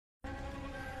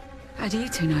How do you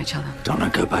two know each other? Donna,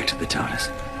 go back to the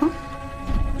TARDIS. Huh?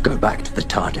 Go back to the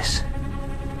TARDIS.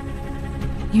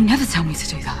 You never tell me to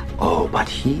do that. Oh, but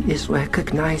he is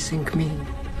recognizing me.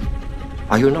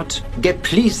 Are you not get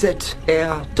pleased,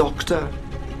 Herr Doctor?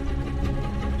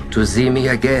 To see me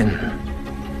again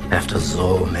after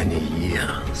so many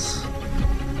years.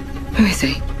 Who is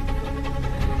he?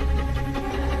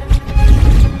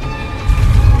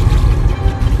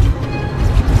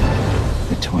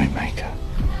 The toy maker.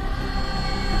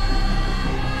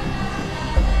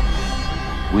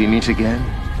 We meet again,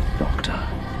 Doctor.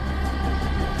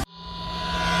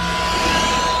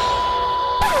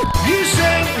 You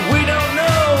say we don't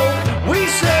know. We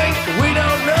say we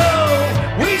don't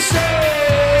know. We say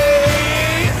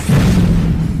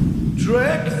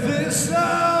Trek this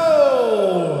out.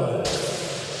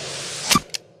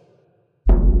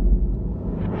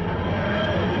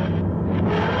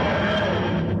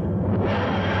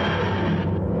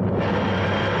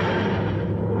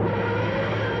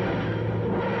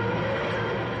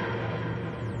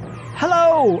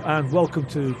 Hello and welcome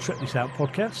to Trek This Out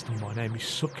podcast. My name is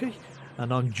Suki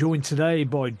and I'm joined today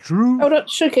by Drew. Hold on,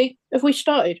 Suki, have we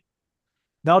started?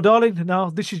 No, darling, no,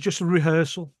 this is just a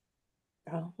rehearsal.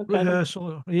 Oh, okay.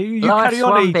 Rehearsal. You Life's carry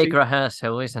on one eating. big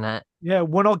rehearsal, isn't it? Yeah,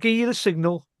 when I give you the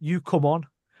signal, you come on.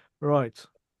 Right,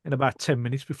 in about 10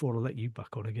 minutes before I let you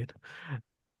back on again.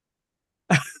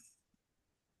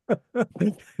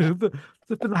 The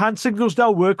hand signals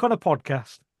don't work on a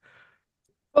podcast.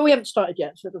 Well, we haven't started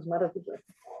yet, so it doesn't matter. Does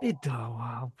it?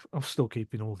 Wow, I'm still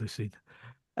keeping all this in.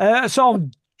 So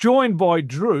I'm joined by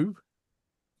Drew.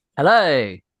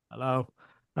 Hello. Hello.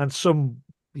 And some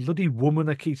bloody woman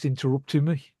that keeps interrupting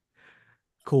me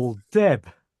called Deb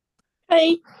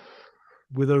Hey,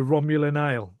 with a Romulan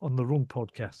ale on the Run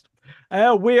podcast.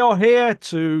 We are here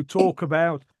to talk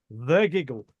about The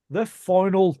Giggle, the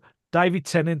final David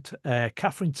Tennant,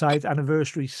 Catherine Tate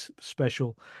anniversary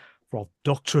special from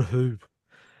Doctor Who.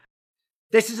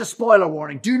 This is a spoiler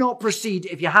warning. Do not proceed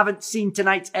if you haven't seen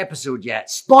tonight's episode yet.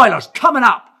 Spoilers coming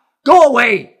up. Go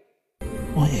away.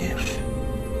 What if?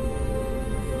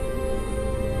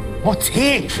 What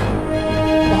if?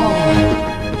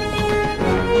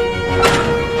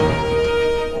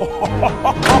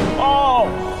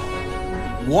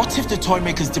 What if the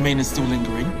Toymaker's domain is still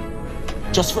lingering?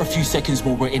 Just for a few seconds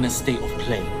while we're in a state of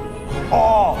play.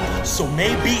 Oh, so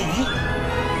maybe...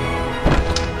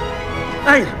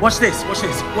 Hey, watch this, watch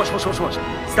this. Watch.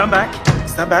 Stand back.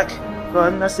 Go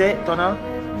on, that's it, Donna.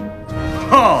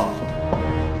 Oh!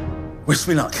 Wish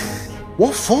me luck.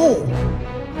 What for?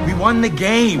 We won the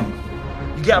game.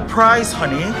 You get a prize,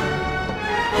 honey.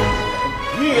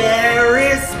 Here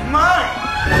is mine!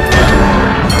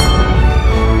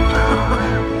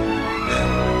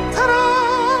 Ta-da!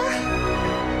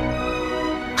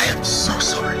 I am so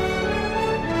sorry.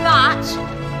 That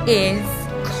is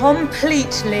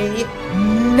completely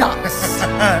nuts.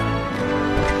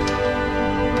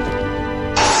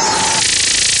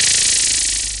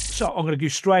 So I'm going to go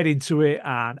straight into it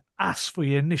and ask for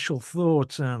your initial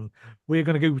thoughts. And we're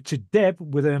going to go to Deb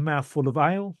with her mouth full of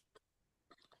ale.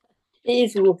 it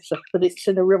is water, but it's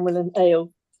in a Romulan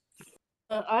ale.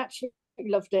 I actually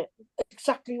loved it.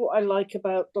 Exactly what I like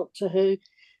about Doctor Who.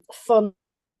 Fun,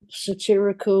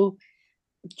 satirical,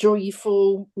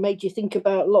 joyful, made you think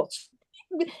about lots.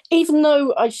 Even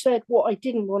though I said what I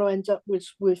didn't want to end up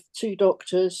with two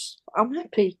doctors, I'm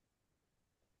happy.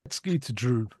 Let's go to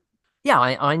Drew. Yeah,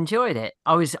 I enjoyed it.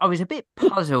 I was a bit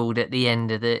puzzled at the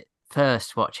end of the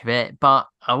first watch of it, but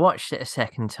I watched it a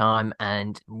second time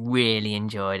and really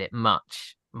enjoyed it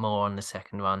much more on the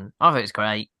second one. I thought it was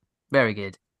great. Very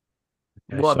good.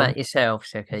 Yeah, what so about yourself,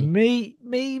 Suki?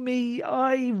 Me.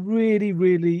 I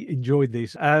really enjoyed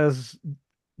this. As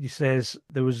you says,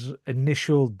 there was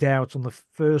initial doubt on the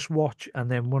first watch, and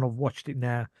then when I've watched it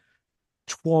now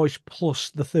twice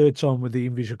plus the third time with the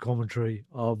visual commentary,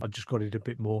 I just got it a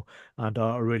bit more, and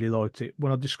I really liked it.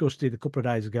 When I discussed it a couple of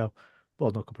days ago, well,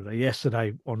 not a couple of days,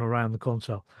 yesterday on Around the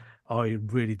Console, I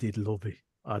really did love it.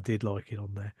 I did like it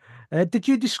on there. Did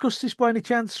you discuss this by any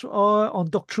chance on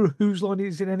Doctor Who's Line?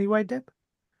 Is it in any way, Deb?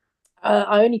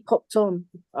 I only popped on.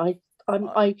 I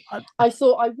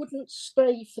thought I wouldn't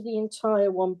stay for the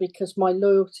entire one because my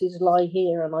loyalties lie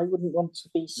here, and I wouldn't want to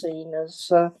be seen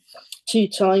as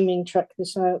two-timing Track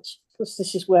This Out, because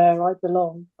this is where I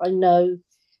belong. I know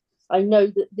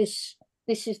that this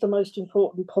is the most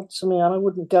important pod to me, and I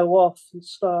wouldn't go off and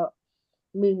start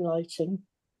moonlighting.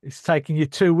 It's taking you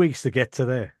 2 weeks to get to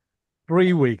there,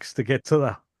 3 weeks to get to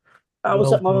that. I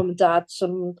was at my mum and dad's,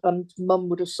 and mum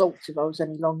would have sulked if I was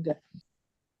any longer.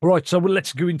 Right, so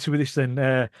let's go into this then.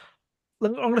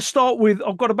 I'm going to start with,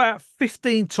 I've got about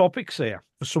 15 topics here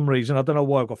for some reason. I don't know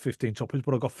why I've got 15 topics,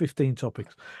 but I've got 15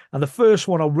 topics. And the first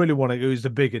one I really want to do is the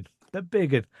big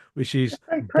one, which is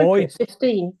Very boy. appropriate.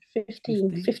 15 for Yes,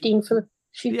 shooting. 15 for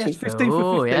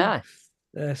Oh 15. yeah.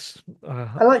 Yes.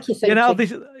 I like your You know,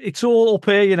 thinking. it's all up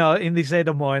here, in this head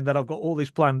of mine that I've got all this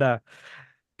planned out.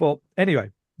 But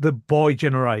anyway, the boy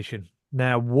generation.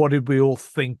 Now, what did we all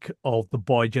think of the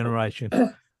boy generation?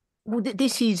 Well,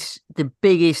 this is the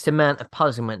biggest amount of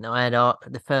puzzlement that I had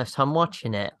the first time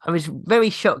watching it. I was very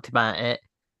shocked about it,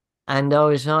 and I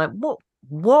was like,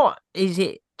 what is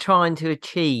it trying to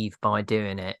achieve by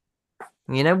doing it?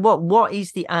 What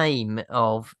is the aim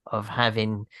of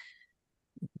having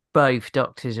both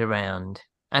doctors around?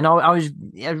 And I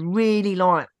really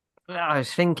like, I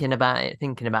was thinking about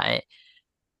it.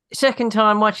 Second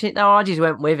time watching it though, I just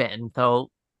went with it and thought,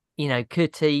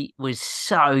 Kuti was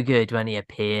so good when he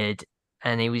appeared,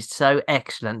 and he was so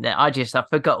excellent that I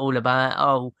forgot all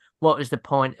about, what was the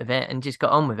point of it, and just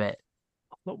got on with it.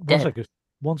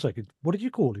 One second. What did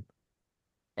you call him?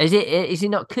 Is it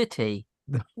not Kuti?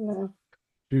 No.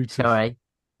 Shooty. Sorry.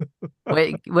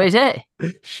 Where's it?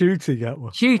 Shooty, that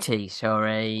one. Shooty,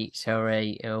 sorry.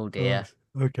 Oh dear.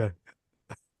 Right. Okay.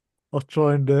 I'll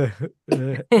try and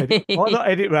edit. Why not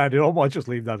edit around it? I might just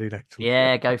leave that in, actually.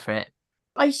 Yeah, go for it.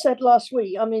 I said last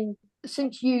week, I mean,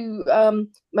 since you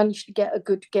managed to get a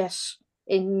good guess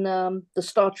in the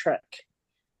Star Trek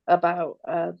about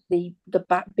the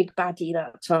big baddie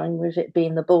that time, with it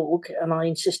being the Borg, and I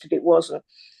insisted it wasn't.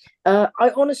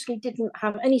 I honestly didn't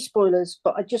have any spoilers,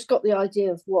 but I just got the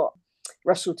idea of what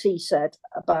Russell T said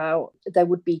about there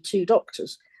would be two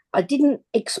doctors. I didn't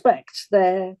expect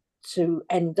there to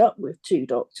end up with two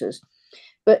doctors,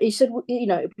 but he said,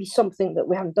 it'd be something that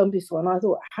we haven't done before. And I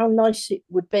thought how nice it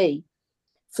would be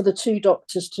for the two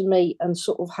doctors to meet and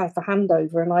sort of have a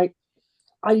handover. And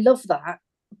I love that.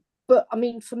 But I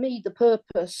mean, for me, the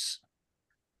purpose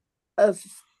of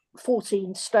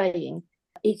 14 staying,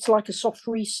 it's like a soft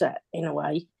reset in a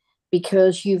way,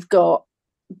 because you've got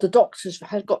the doctors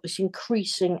have got this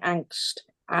increasing angst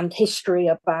and history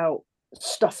about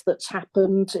stuff that's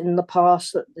happened in the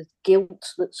past, that the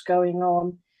guilt that's going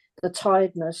on, the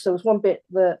tiredness. There was one bit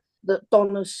that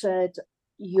Donna said,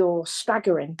 "You're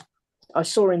staggering." I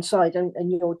saw inside,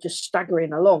 and you're just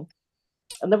staggering along.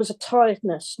 And there was a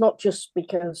tiredness, not just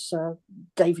because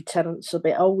David Tennant's a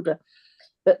bit older,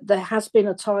 but there has been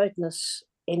a tiredness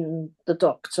in the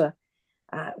Doctor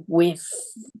with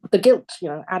the guilt,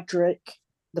 Adric,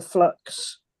 the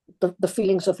flux, the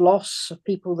feelings of loss of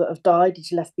people that have died,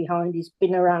 he's left behind, he's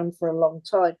been around for a long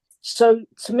time. So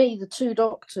to me, the two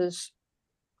Doctors,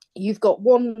 you've got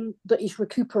one that is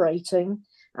recuperating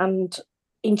and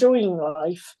enjoying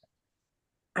life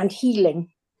and healing,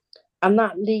 and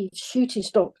that leaves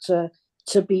Shooty's Doctor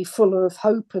to be full of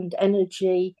hope and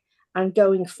energy and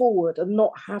going forward and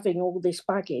not having all this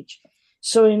baggage.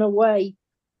 So in a way,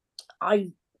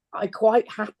 I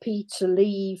quite happy to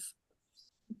leave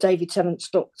David Tennant's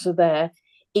Doctor there.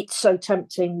 It's so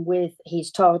tempting with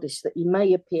his TARDIS that he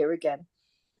may appear again,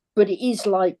 but it is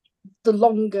like the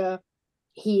longer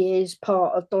he is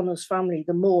part of Donna's family,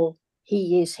 the more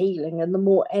he is healing and the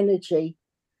more energy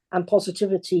and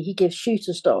positivity he gives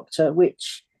Shooter's Doctor,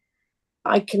 which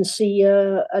I can see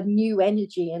a new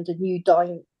energy and a new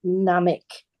dynamicness.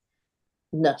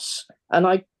 And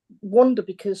I wonder,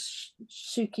 because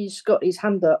Suki's got his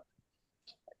hand up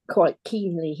quite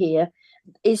keenly here,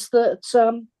 is that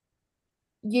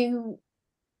did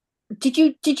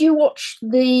you watch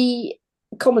the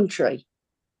commentary,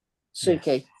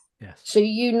 Suki? Yes. So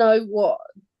you know what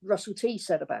Russell T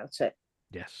said about it.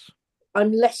 Yes.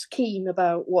 I'm less keen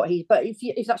about what but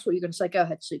if that's what you're going to say, go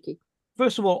ahead, Suki.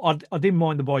 First of all, I didn't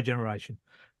mind the boy generation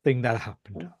thing that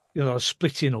happened.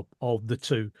 Splitting up of the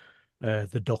two,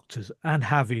 the Doctors, and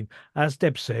having, as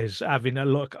Deb says, having a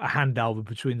handover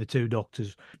between the two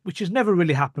Doctors, which has never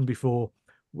really happened before.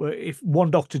 Where if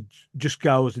one Doctor just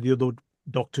goes and the other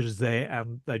Doctor is there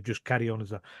and they just carry on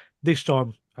as that. This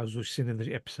time, as we've seen in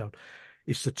the episode,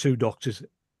 it's the two Doctors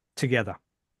together.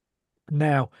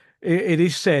 Now, it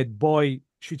is said by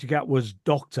Ncuti Gatwa's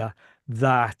Doctor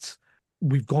that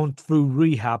we've gone through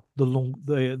rehab the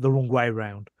wrong way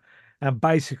around, and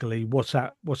basically what's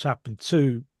happened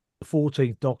to the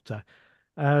 14th Doctor,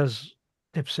 as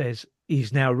Deb says,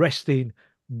 he's now resting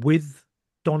with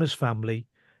Donna's family,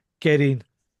 getting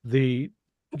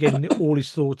all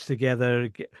his thoughts together,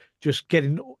 just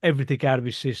getting everything out of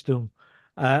his system,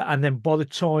 and then by the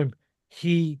time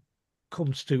he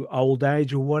comes to old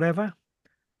age or whatever,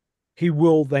 he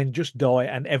will then just die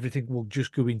and everything will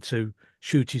just go into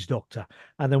Shooty's Doctor.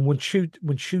 And then when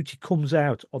Shooty comes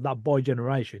out of that boy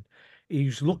generation,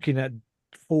 he's looking at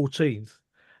 14th,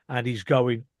 and he's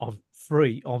going, "I'm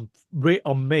free. On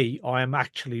me. I am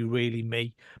actually really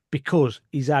me," because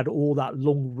he's had all that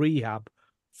long rehab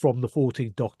from the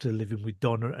 14th Doctor living with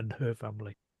Donna and her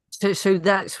family. So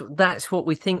that's what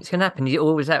we think's going to happen.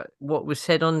 Or was that what was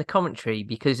said on the commentary?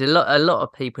 Because a lot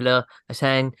of people are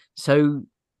saying, so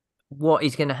what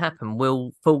is going to happen?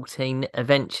 Will 14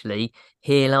 eventually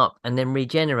heal up and then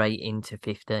regenerate into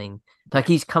 15? Like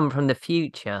he's come from the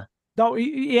future. No,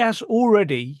 he has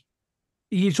already.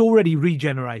 He's already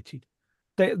regenerated.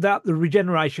 That the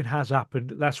regeneration has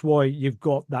happened. That's why you've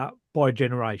got that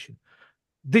bi-generation.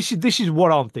 This is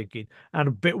what I'm thinking, and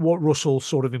a bit what Russell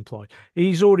sort of implied.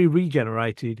 He's already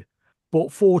regenerated, but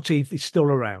 14th is still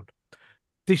around.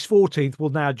 This 14th will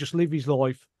now just live his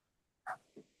life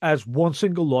as one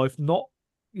single life, not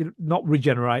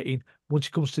regenerating. Once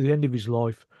he comes to the end of his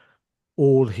life,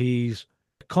 all his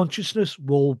consciousness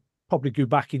will probably go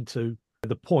back into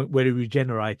the point where he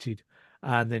regenerated,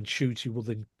 and then Shooty will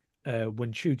then,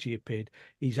 when Shooty appeared,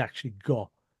 he's actually got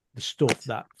the stuff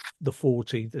that the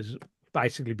 14th has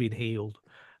basically been healed,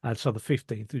 and so the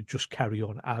 15th would just carry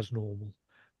on as normal,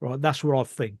 right? That's what I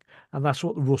think, and that's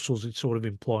what the Russells is sort of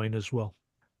implying as well.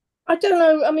 I don't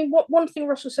know. I mean, one thing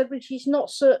Russell said, which he's not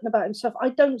certain about himself, I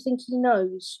don't think he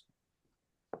knows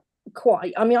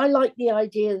quite. I mean, I like the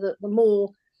idea that the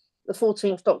more the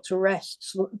 14th Doctor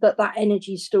rests, that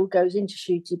energy still goes into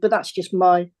Shooty, but that's just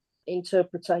my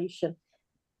interpretation.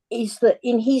 Is that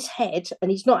in his head, and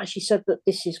he's not actually said that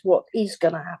this is what is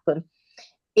going to happen,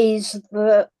 is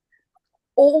that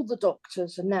all the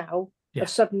Doctors are now have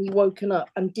suddenly woken up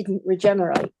and didn't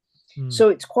regenerate. So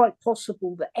it's quite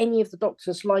possible that any of the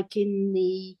Doctors, like in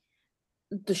the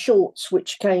shorts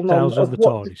which came Tales on of the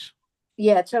TARDIS.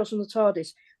 Tales from the TARDIS,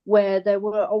 where there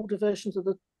were older versions of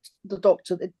the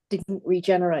Doctor that didn't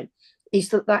regenerate,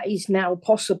 is that is now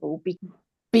possible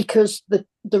because the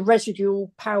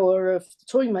residual power of the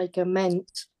Toymaker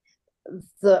meant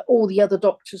that all the other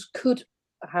Doctors could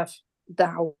have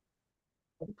now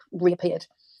reappeared.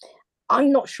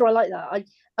 I'm not sure I like that.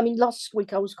 I mean, last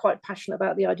week I was quite passionate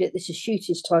about the idea that this is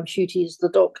Shooty's time. Shooty is the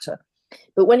Doctor.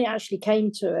 But when it actually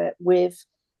came to it with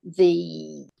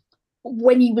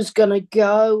when he was going to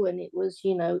go and it was,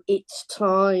 it's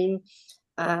time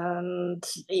and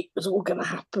it was all going to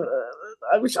happen,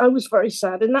 I was very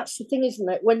sad. And that's the thing, isn't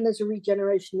it? When there's a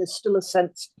regeneration, there's still a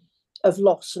sense of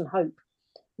loss and hope,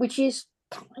 which is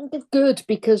kind of good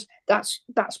because that's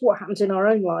what happens in our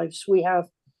own lives. We have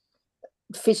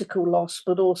physical loss,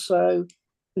 but also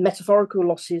metaphorical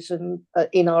losses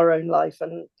in our own life.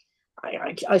 And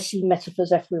I see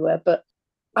metaphors everywhere, but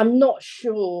I'm not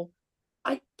sure.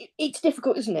 It's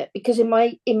difficult, isn't it? Because in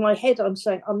my head, I'm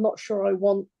saying I'm not sure I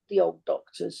want the old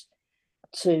Doctors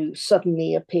to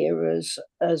suddenly appear as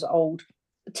old.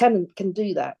 Tennant can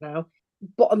do that now,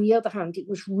 but on the other hand, it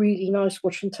was really nice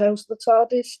watching Tales of the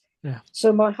TARDIS. Yeah.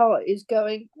 So my heart is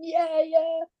going, yeah.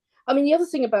 I mean, the other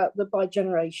thing about the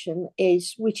bi-generation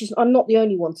is, which is, I'm not the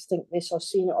only one to think this, I've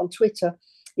seen it on Twitter,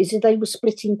 is that they were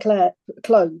splitting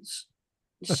clothes.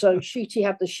 So Shooty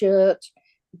had the shirt,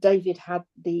 David had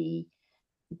the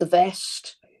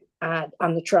vest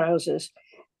and the trousers.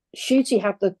 Shooty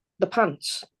had the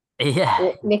pants.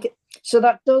 Yeah. So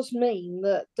that does mean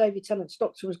that David Tennant's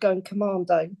Doctor was going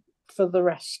commando for the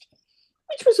rest,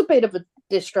 which was a bit of a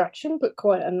distraction, but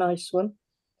quite a nice one.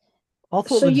 I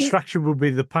thought the distraction would be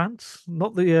the pants,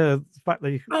 not the fact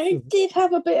that I did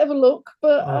have a bit of a look,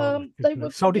 but they were.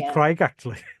 So did Craig,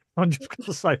 actually. I'm just going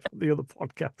to say from the other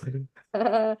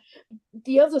podcast.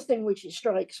 The other thing which it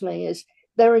strikes me is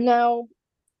there are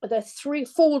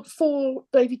 4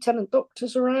 David Tennant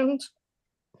Doctors around.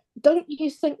 Don't you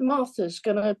think Martha's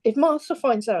gonna? If Martha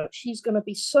finds out, she's gonna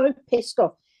be so pissed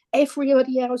off.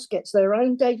 Everybody else gets their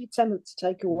own David Tennant to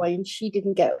take away, and she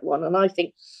didn't get one. And I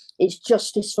think it's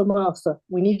justice for Martha.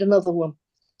 We need another one.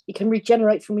 He can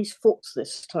regenerate from his foot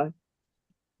this time.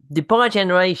 The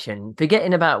bi-generation,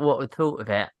 forgetting about what we thought of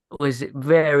it, was a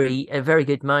very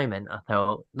good moment. I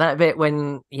thought that bit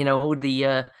when all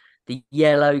the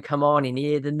yellow come on and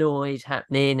you hear the noise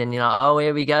happening, and you're like, oh,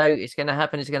 here we go, it's going to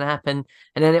happen,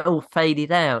 and then it all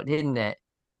faded out, didn't it?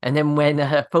 And then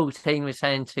when 14 was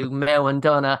saying to Mel and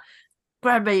Donna,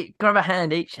 grab a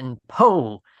hand each and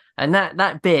pull. And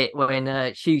that bit when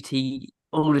Shooty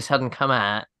all of a sudden come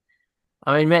out,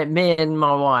 I mean, me and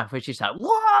my wife was just like,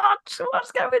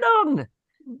 what's going on?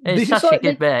 It's such a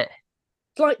good bit.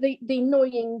 It's like the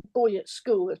annoying boy at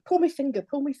school. Pull me finger.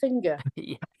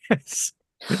 Yes.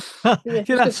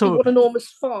 Because he would enormous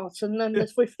fart, and then the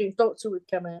 15th Doctor would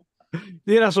come out.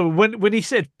 Yeah, so when he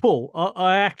said pull,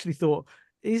 I actually thought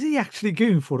is he actually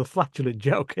going for a flatulent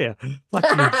joke here?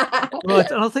 Flatulence.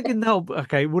 Right. And I'm thinking, no,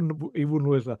 okay, he wouldn't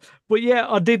work that. But yeah,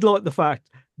 I did like the fact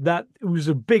that it was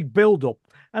a big build up.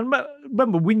 And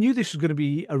remember, we knew this was going to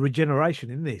be a regeneration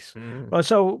in this. Right.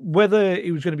 So whether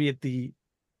it was going to be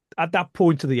at that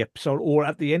point of the episode or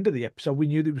at the end of the episode, we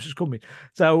knew that this was coming.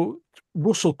 So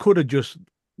Russell could have just,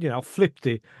 flipped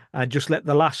it and just let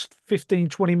the last 15,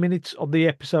 20 minutes of the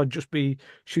episode just be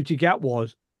Shooty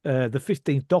Gatwa's, the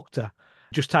 15th Doctor,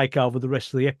 just take over the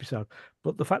rest of the episode.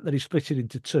 But the fact that he split it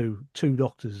into two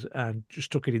Doctors and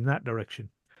just took it in that direction,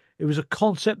 it was a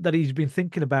concept that he's been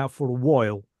thinking about for a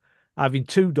while, having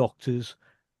two Doctors,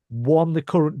 one the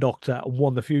current Doctor and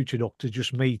one the future Doctor,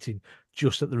 just meeting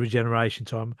just at the regeneration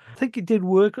time. I think it did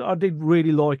work. I did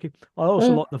really like it. I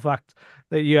also like the fact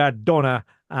that you had Donna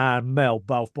and Mel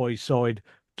both by his side,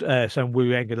 saying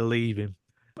we ain't going to leave him.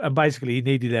 And basically, he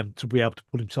needed them to be able to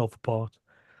pull himself apart.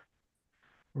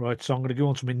 Right, so I'm going to go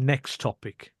on to my next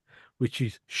topic, which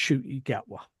is Shooty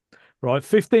Gatwa. Right,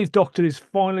 15th Doctor is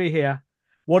finally here.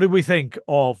 What did we think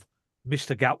of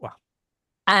Mr. Gatwa?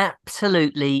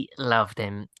 Absolutely loved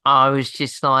him. I was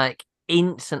just like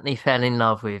instantly fell in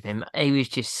love with him. He was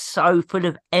just so full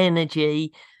of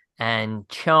energy and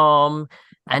charm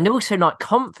and also like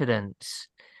confidence.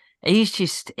 He's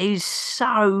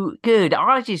so good.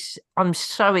 I'm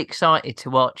so excited to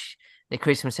watch the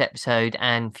Christmas episode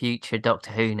and future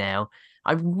Doctor Who now.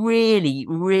 I really,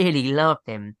 really loved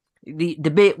him. The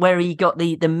bit where he got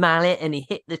the mallet and he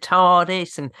hit the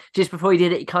TARDIS, and just before he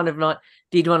did it, he kind of like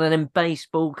did one of them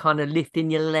baseball kind of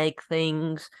lifting your leg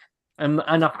things. And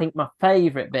I think my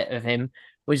favourite bit of him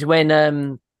was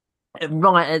when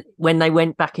when they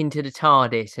went back into the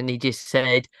TARDIS and he just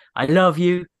said, "I love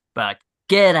you, but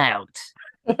get out."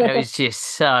 It was just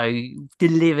so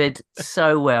delivered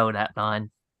so well, that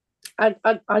line.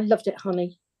 I loved it,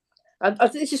 honey.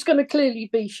 This is going to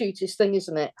clearly be Shooty's thing,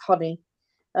 isn't it, honey?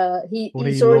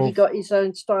 He's already got his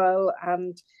own style,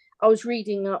 and I was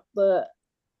reading up that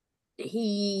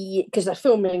because they're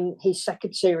filming his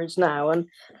second series now, and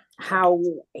how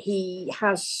he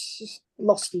has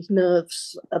lost his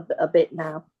nerves a bit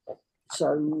now.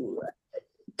 So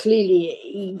clearly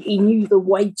he knew the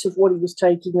weight of what he was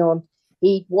taking on.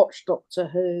 He'd watched Doctor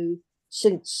Who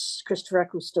since Christopher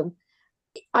Eccleston.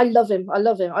 I love him. I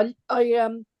love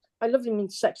him in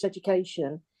Sex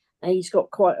Education. And he's got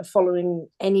quite a following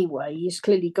anyway. He's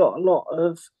clearly got a lot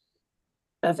of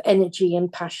energy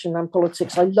and passion and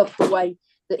politics. I love the way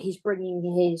that he's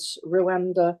bringing his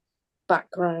Rwanda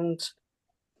background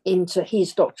into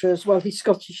his Doctor as well, his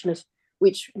Scottishness,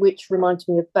 which reminds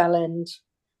me of Bellend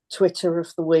Twitter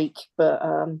of the week. But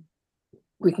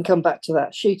we can come back to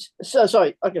that.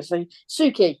 Sorry, I'm going to say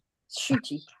Shooty.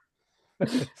 Suki.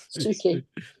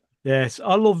 Yes,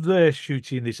 I love the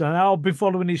Shooty in this, and I've been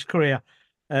following his career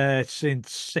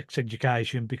since Sex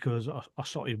Education, because I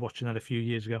started watching that a few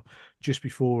years ago, just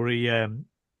before he,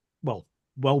 well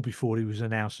before he was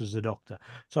announced as the Doctor.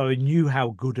 So I knew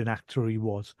how good an actor he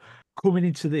was. Coming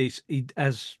into this,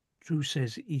 as Drew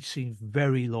says, he seemed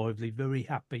very lively, very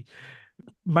happy.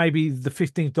 Maybe the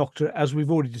 15th Doctor, as we've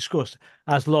already discussed,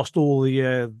 has lost all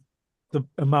the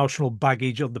emotional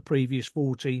baggage of the previous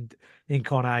 14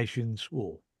 incarnations,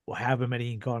 or however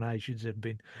many incarnations there have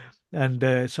been.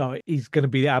 And so he's going to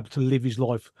be able to live his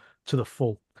life to the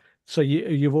full. So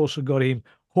you've also got him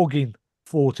hugging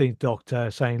 14th Doctor,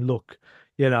 saying, "Look,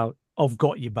 I've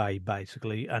got you, babe,"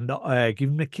 basically, and give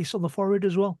him a kiss on the forehead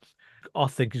as well. I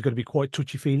think he's going to be quite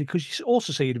touchy-feely, because you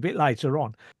also see it a bit later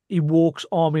on. He walks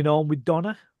arm in arm with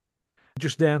Donna,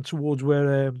 just down towards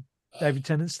where David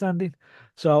Tennant's standing.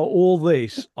 So all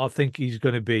this, I think, is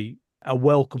going to be a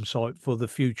welcome sight for the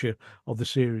future of the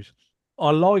series. I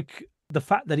like the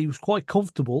fact that he was quite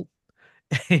comfortable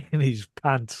in his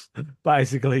pants,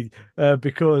 basically,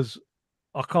 because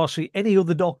I can't see any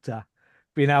other Doctor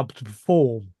being able to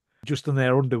perform just in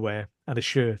their underwear and a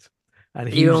shirt.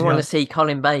 And you don't want to see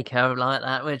Colin Baker like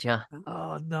that, would you?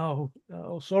 Oh, no.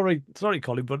 Oh, sorry,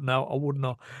 Colin, but no, I would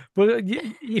not. But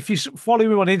if you follow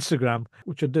him on Instagram,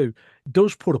 which I do,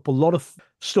 does put up a lot of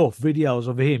stuff, videos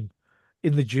of him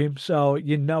in the gym. So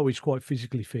he's quite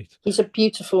physically fit. He's a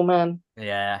beautiful man.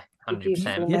 Yeah,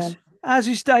 100%. Yes, as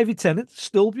is David Tennant,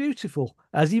 still beautiful,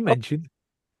 as he mentioned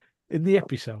in the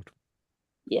episode.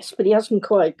 Yes, but he hasn't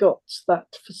quite got that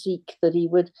physique that he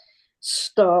would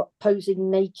start posing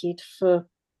naked for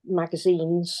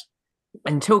magazines.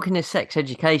 And talking of Sex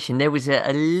Education, there was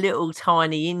a little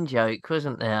tiny in-joke,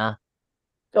 wasn't there?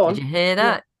 Go on. Did you hear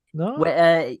that? No.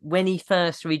 When he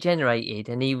first regenerated,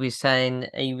 and he was saying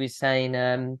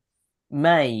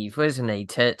Maeve, wasn't he,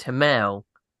 to Mel?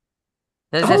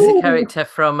 That's Oh. the character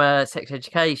from Sex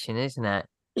Education, isn't it?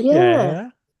 Yeah.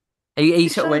 He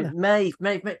sort of saying went,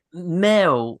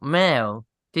 Maeve, Mel.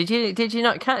 Did you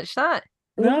not catch that?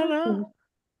 No.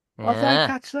 I don't Yeah.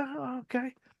 catch that.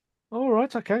 Okay. All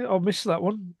right. Okay. I'll miss that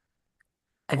one.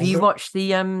 Have you watched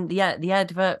the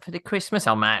advert for the Christmas?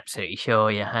 I'm absolutely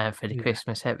sure you have for the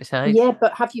Christmas episode. Yeah,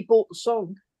 but have you bought the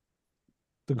song?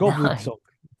 The Goblin No. song.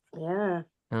 Yeah.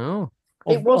 Oh.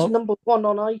 It was number 1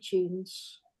 on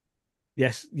iTunes.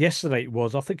 Yes, yesterday it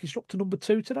was. I think it's dropped to number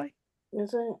 2 today.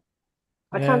 Is it?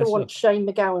 I Yeah, kind of so- want Shane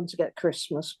McGowan to get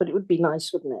Christmas, but it would be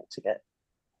nice, wouldn't it, to get...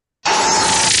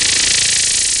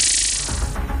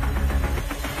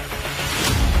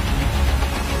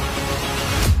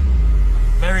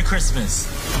 Merry Christmas.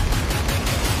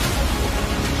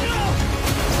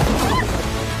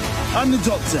 I'm the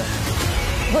doctor.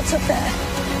 What's up there?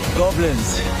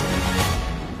 Goblins.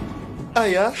 Oh,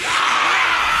 yeah?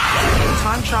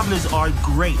 Time travelers are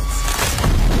great.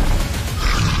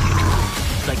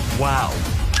 Like, wow.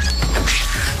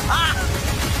 Ah!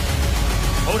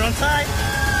 Hold on tight.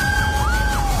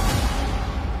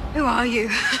 Who are you?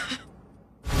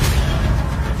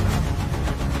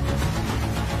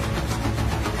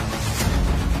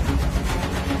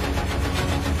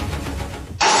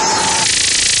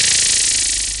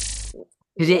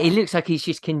 Because it looks like he's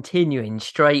just continuing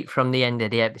straight from the end of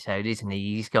the episode, isn't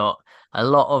he? He's got a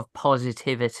lot of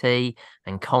positivity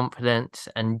and confidence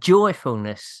and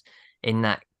joyfulness in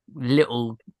that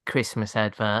little Christmas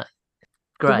advert.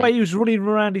 Great. The way he was running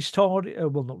around his target,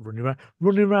 well, not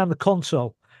running around the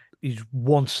console. He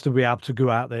wants to be able to go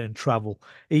out there and travel.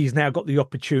 He's now got the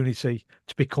opportunity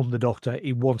to become the Doctor.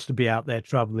 He wants to be out there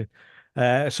traveling.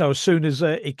 So as soon as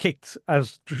he kicked,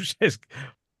 as Drew says,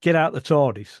 get out the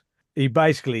TARDIS, he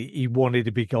wanted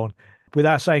to be gone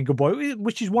without saying goodbye,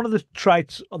 which is one of the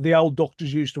traits the old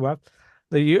Doctors used to have.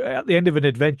 At the end of an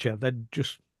adventure, they'd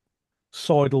just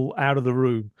sidle out of the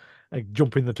room and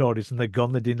jump in the TARDIS and they're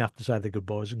gone. They didn't have to say their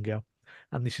goodbyes and go.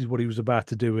 And this is what he was about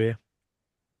to do here.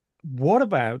 What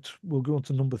about, we'll go on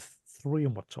to number 3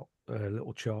 on my top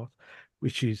little chart,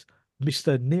 which is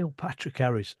Mr. Neil Patrick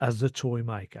Harris as the toy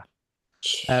maker.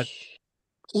 Go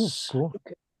on.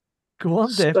 Go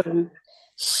on, Deb.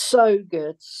 So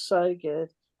good, so good.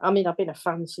 I mean, I've been a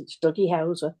fan since Dougie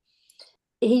Hauser.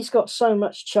 He's got so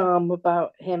much charm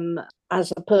about him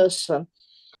as a person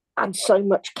and so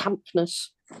much campness,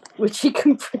 which he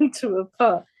can bring to a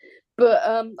part. But,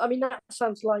 I mean, that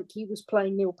sounds like he was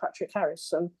playing Neil Patrick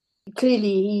Harris, and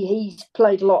clearly he's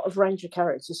played a lot of Ranger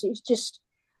characters. He's just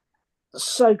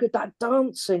so good. That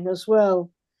dancing as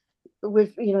well,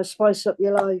 with, Spice Up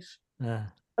Your Life. Yeah.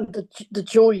 And the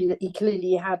joy that he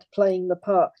clearly had playing the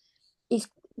part. He's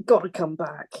got to come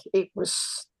back. Of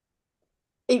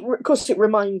course, it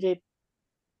reminded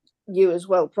you as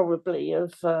well, probably,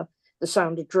 of the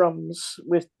Sound of Drums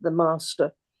with the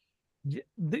Master.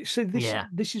 This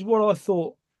is what I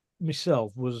thought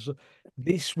myself was.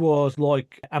 This was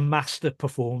like a Master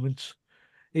performance.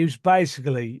 It was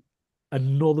basically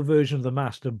another version of the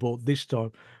Master, but this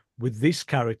time with this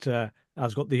character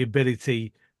has got the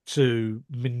ability to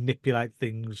manipulate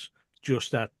things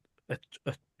just at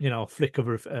a flick of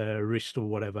a wrist or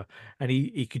whatever, and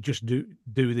he could just do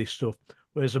this stuff,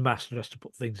 whereas the Master has to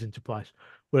put things into place,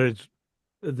 whereas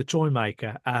the toy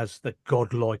maker has the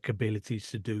godlike abilities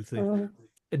to do things.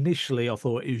 Initially I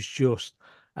thought it was just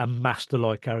a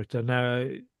Master-like character. Now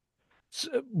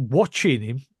watching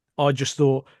him, I just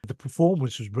thought the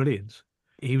performance was brilliant.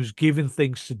 He was given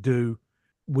things to do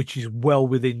which is well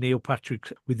within Neil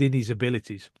Patrick, within his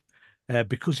abilities,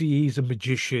 because he is a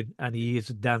magician and he is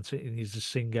a dancer and he's a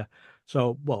singer.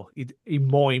 So, well, he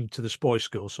mimed to the Spice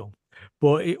Girls song,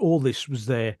 but all this was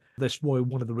there. That's why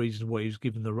one of the reasons why he was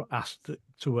given asked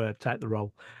to take the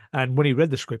role. And when he read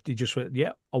the script, he just went,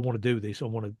 "Yeah, I want to do this. I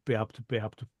want to be able to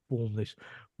perform this."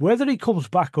 Whether he comes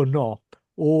back or not,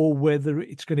 or whether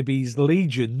it's going to be his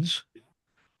legions,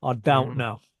 I don't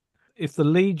know. If the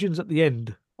legions at the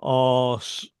end are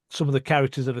some of the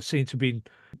characters that are seen to be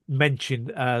mentioned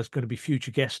as going to be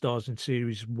future guest stars in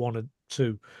series 1 and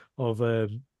 2 of the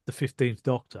 15th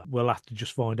Doctor, we'll have to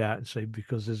just find out and see,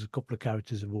 because there's a couple of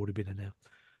characters that have already been announced.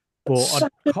 But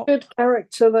such a good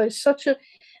character, though. Such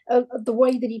the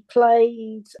way that he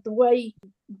played, the way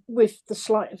with the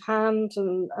sleight of hand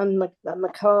and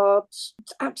the cards.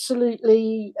 It's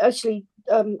absolutely. Actually,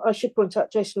 I should point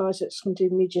out Jason Isaacs can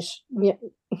do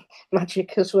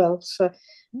magic as well. So,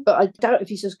 but I doubt if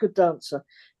he's as good dancer.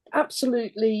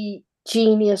 Absolutely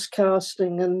genius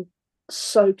casting and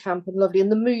so camp and lovely,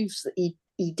 and the moves that he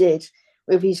did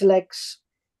with his legs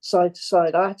side to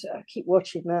side. I keep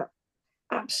watching that.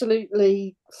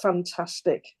 Absolutely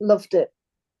fantastic. Loved it.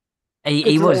 He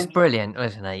Good was for him. brilliant,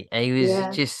 wasn't he? He was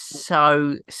Yeah. just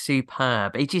so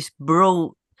superb. He just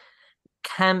brought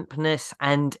campness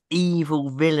and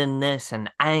evil villainness and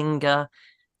anger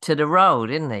to the role,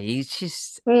 didn't he? He's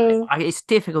just, it's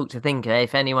difficult to think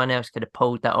if anyone else could have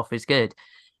pulled that off as good.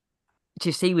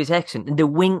 Just he was excellent. And the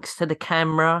winks to the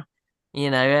camera,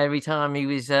 every time he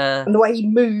was And the way he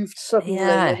moved suddenly.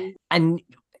 yeah. And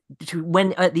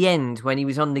when at the end when he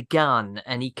was on the gun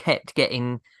and he kept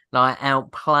getting like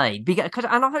outplayed, because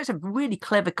and I thought it's a really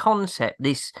clever concept,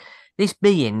 this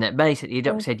being that basically the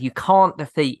doctor said you can't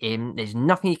defeat him, there's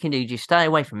nothing you can do, just stay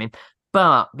away from him,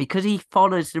 but because he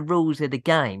follows the rules of the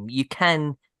game you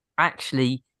can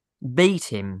actually beat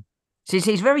him. So it's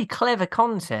a very clever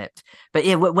concept. But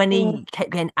yeah, when he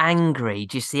kept getting angry,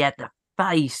 just he had the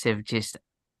face of just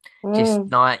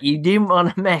like you didn't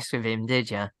want to mess with him,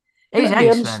 did you? It was the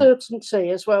excellent. uncertainty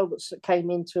as well that came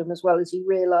into him as well as he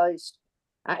realised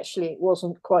actually it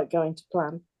wasn't quite going to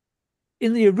plan.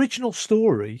 In the original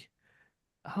story,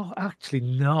 actually,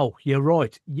 no, you're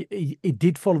right. He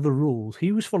did follow the rules.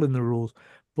 He was following the rules,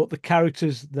 but the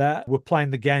characters that were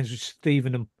playing the games with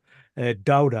Stephen and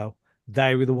Dodo,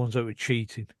 they were the ones that were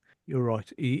cheating. You're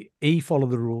right. He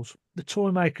followed the rules. The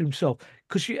toy maker himself,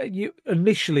 because you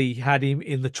initially had him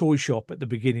in the toy shop at the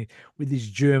beginning with his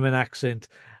German accent,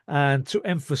 and to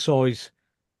emphasize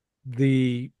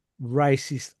the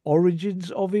racist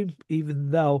origins of him, even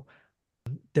though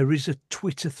there is a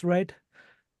Twitter thread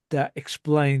that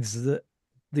explains that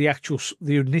the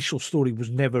initial story was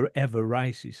never ever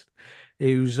racist.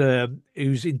 It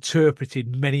was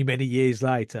interpreted many years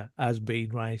later as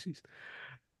being racist.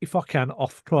 If I can,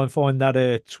 I'll try and find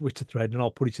that Twitter thread and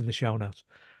I'll put it in the show notes.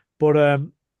 But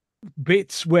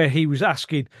bits where he was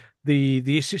asking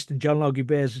the assistant, John Logie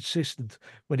Bear's assistant,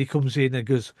 when he comes in and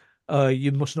goes,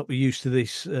 you must not be used to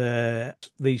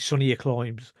these sunnier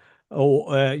climes,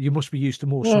 or you must be used to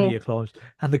more sunnier climes.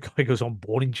 And the guy goes, I'm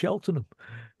born in Cheltenham.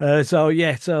 So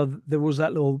there was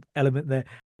that little element there.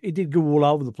 He did go all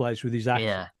over the place with his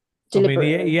accent. I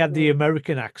mean, he had the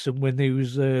American accent when he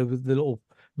was with the little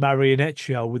marionette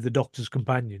show with the Doctor's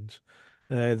companions.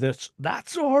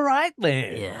 That's all right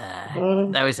then. Yeah,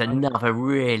 that was another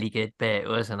really good bit,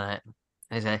 wasn't it?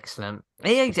 It was excellent.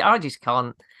 I just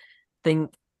can't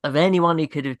think of anyone who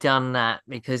could have done that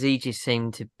because he just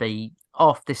seemed to be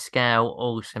off the scale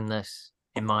awesomeness,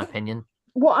 in my opinion.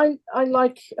 What I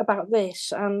like about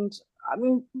this, and I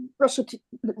mean, Russell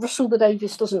the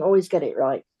Davies doesn't always get it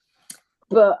right,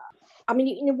 but I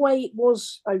mean, in a way, it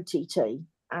was OTT,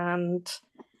 and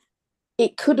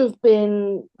it could have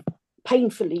been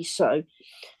painfully so,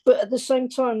 but at the same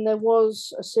time, there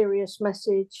was a serious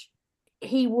message.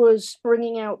 He was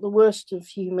bringing out the worst of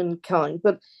humankind,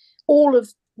 but all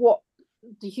of what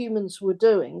the humans were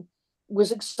doing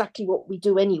was exactly what we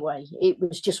do anyway. It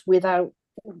was just without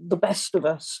the best of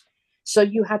us. So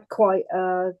you had quite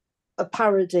a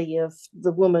parody of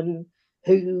the woman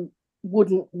who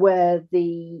wouldn't wear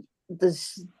the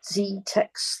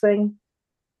Z-Tex thing.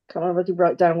 Can't already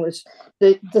write down was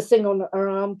the thing on her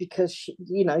arm because she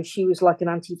was like an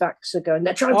anti-vaxxer going,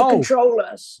 they're trying to control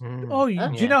us. Do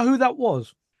you know who that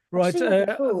was? Right, I'm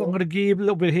going to give you a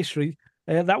little bit of history.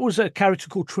 That was a character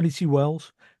called Trinity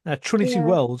Wells. Now, Trinity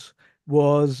Wells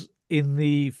was in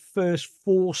the first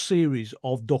 4 series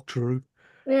of Doctor Who.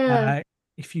 Yeah.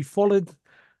 If you followed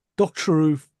Doctor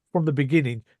Who from the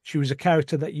beginning, she was a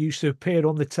character that used to appear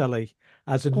on the telly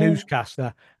as a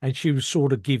newscaster, and she would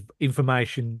sort of give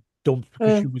information dumps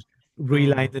because she was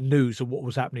relaying the news of what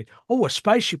was happening. Oh, a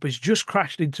spaceship has just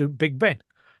crashed into Big Ben.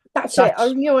 That's it.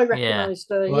 I knew I recognised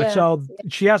her. Right, yeah. so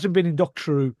she hasn't been in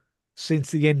Doctor Who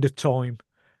since the end of time,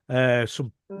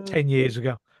 some 10 years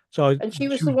ago. And she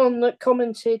was the one that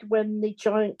commented when the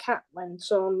giant cat went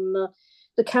on,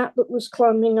 the cat that was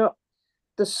climbing up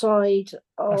the side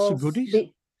of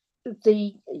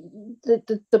the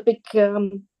big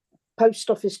post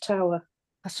office tower.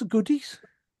 That's the Goodies.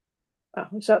 Oh,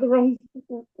 is that the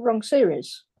wrong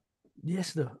series?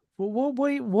 Yes, no. Well,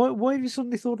 why have you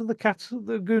suddenly thought of the cats that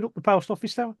are going up the post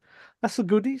office tower? That's the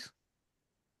Goodies.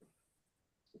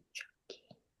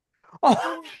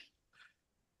 Oh,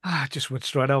 I just went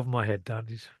straight over my head, Dan.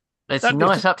 It's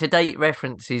nice up-to-date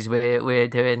references we're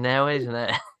doing now, isn't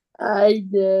it? I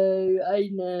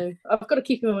know. I've got to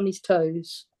keep him on his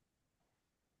toes.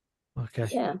 Okay.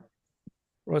 Yeah.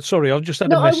 Right, sorry, I've just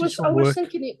had a message from work. I was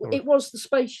thinking it was the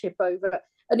spaceship over,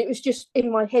 and it was just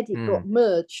in my head it got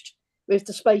merged with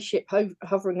the spaceship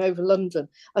hovering over London.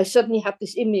 I suddenly had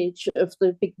this image of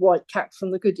the big white cat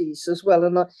from the Goodies as well,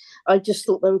 and I just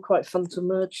thought they were quite fun to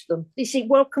merge them. You see,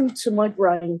 welcome to my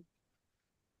brain.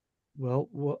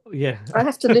 Well, yeah. I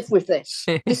have to live with this.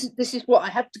 This is what I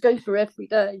have to go through every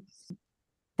day.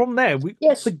 From there,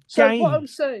 yes. the So game. what I'm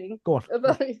saying Go on.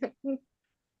 about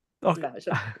Okay. no,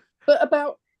 but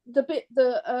about the bit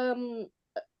that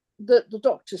the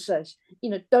doctor says,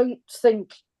 don't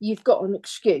think you've got an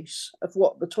excuse of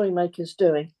what the toy maker's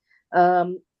doing.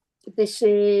 This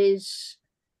is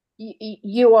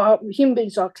human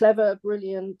beings are clever,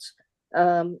 brilliant,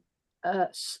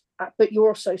 but you're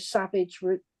also savage,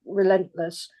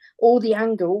 relentless. All the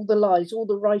anger, all the lies, all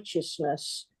the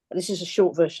righteousness. This is a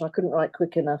short version. I couldn't write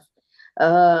quick enough.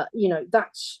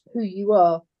 That's who you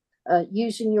are.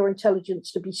 Using your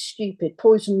intelligence to be stupid,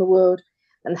 poison the world,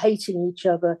 and hating each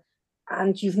other,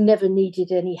 and you've never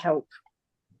needed any help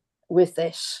with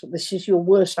this. This is your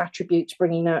worst attributes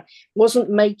bringing out. Wasn't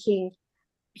making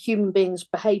human beings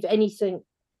behave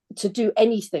to do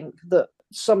anything that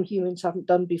some humans haven't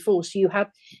done before. So you had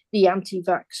the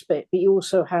anti-vax bit, but you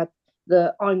also had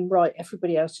the I'm right,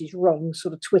 everybody else is wrong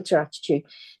sort of Twitter attitude.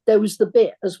 There was the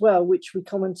bit as well, which we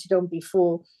commented on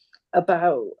before,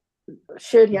 about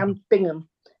Shirley Ann Bingham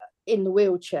in the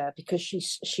wheelchair because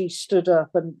she stood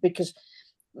up, and because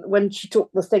when she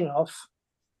took the thing off,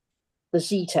 the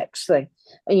Z-Tex thing,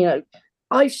 and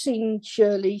I've seen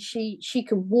Shirley, she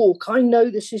can walk. I know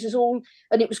this is all,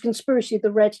 and it was conspiracy of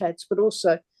the redheads, but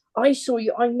also I saw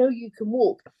you, I know you can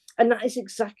walk. And that is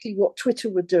exactly what Twitter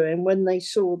were doing when they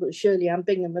saw that Shirley Ann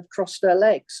Bingham had crossed her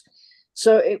legs.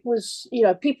 So it was,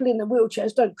 people in the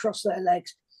wheelchairs don't cross their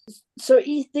legs. So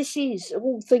this is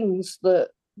all things that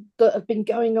have been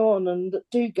going on and that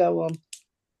do go on.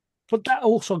 But that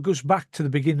also goes back to the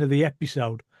beginning of the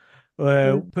episode.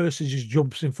 Percy just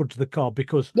jumps in front of the car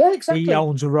because he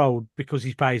owns a road because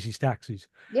he pays his taxes.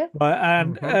 Yeah.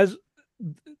 And as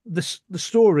the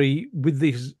story with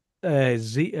this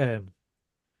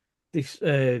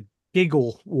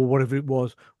Giggle or whatever it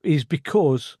was is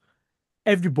because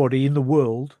everybody in the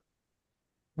world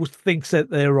thinks that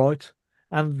they're right.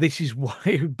 And this is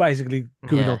why basically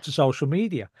going on to social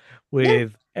media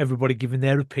with everybody giving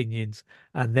their opinions,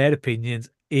 and their opinions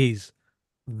is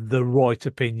the right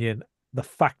opinion, the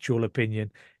factual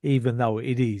opinion, even though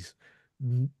it is,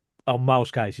 on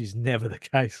most cases, never the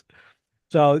case.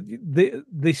 So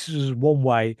this is one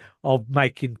way of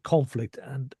making conflict,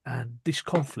 and this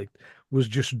conflict was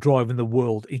just driving the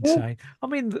world insane. I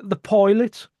mean, the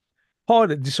pilot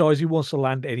decides he wants to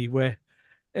land anywhere.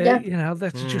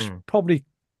 That's just probably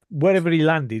wherever he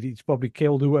landed, he's probably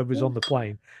killed whoever's on the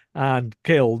plane and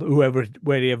killed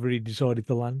wherever he decided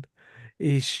to land.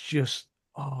 It's just,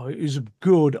 it was a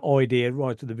good idea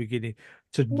right at the beginning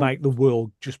to make the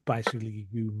world just basically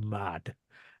go mad.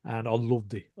 And I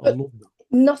loved it.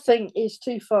 Nothing is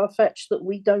too far-fetched that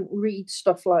we don't read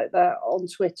stuff like that on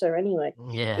Twitter anyway.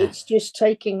 Yeah. It's just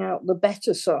taking out the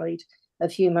better side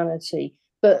of humanity.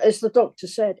 But as the doctor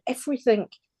said, everything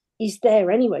is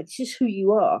there anyway. This is who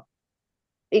you are.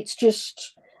 It's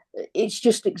just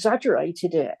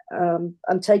exaggerated it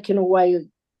and taken away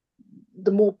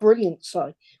the more brilliant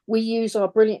side. We use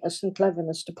our brilliantness and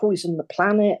cleverness to poison the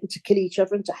planet and to kill each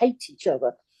other and to hate each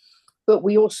other. But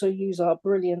we also use our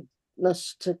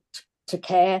brilliantness to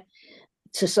care,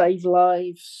 to save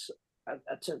lives,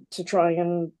 to try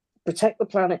and protect the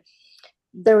planet.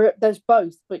 There's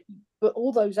both, but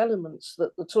all those elements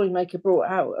that the toy maker brought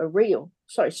out are real.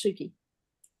 Sorry, Suki.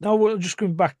 No, we're just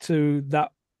going back to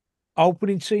that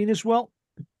opening scene as well,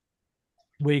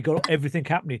 where you got everything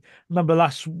happening. Remember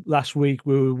last week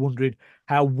we were wondering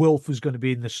how Wilf was going to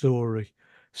be in the story,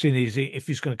 seeing as if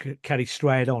he's going to carry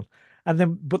straight on, and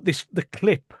then the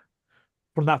clip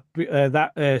from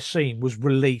that scene was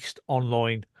released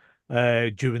online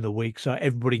during the week, so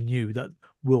everybody knew that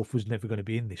Wilf was never going to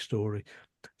be in this story.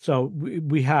 So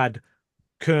we had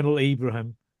Colonel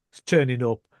Ibrahim turning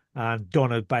up and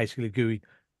Donna basically going,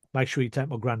 "Make sure you take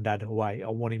my granddad away. I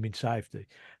want him in safety."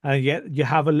 And yet you'll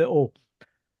have a little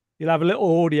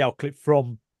audio clip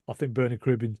from, I think, Bernie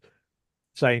Cribbins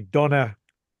saying, "Donna,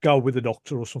 go with the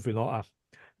doctor," or something like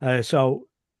that. So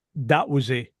that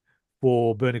was it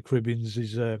for Bernie Cribbins.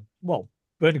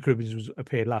 Bernie Cribbins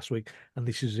appeared last week, and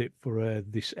this is it for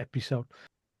this episode.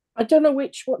 I don't know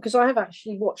which one, because I have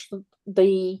actually watched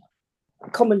the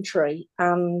commentary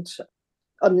and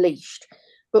Unleashed,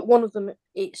 but one of them,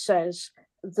 it says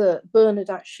that Bernard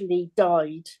actually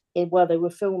died while they were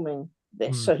filming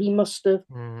this, so he must have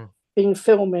been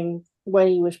filming when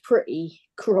he was pretty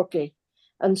groggy,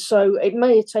 and so it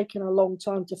may have taken a long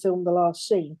time to film the last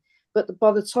scene, but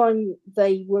by the time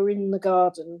they were in the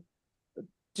garden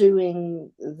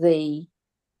doing the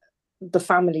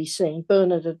family scene,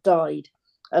 Bernard had died.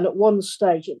 And at one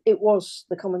stage, it was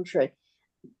the commentary,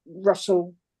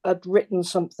 Russell had written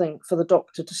something for the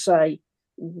Doctor to say,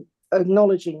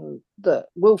 acknowledging that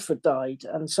Wilf had died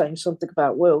and saying something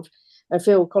about Wilf. And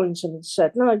Phil Collinson had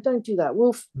said, "No, don't do that.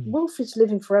 Wilf is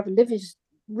living forever.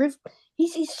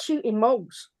 He's shooting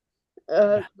moles.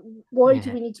 Why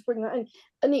do we need to bring that in?"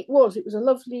 And it was a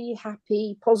lovely,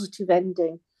 happy, positive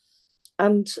ending.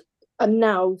 And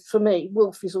now for me,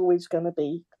 Wilf is always going to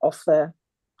be off there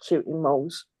shooting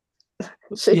moles.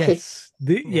 Yes,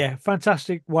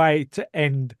 fantastic way to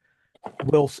end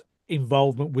Wilf's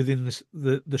involvement within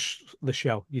the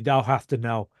show. You don't have to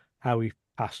know how he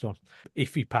passed on,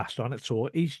 if he passed on at all.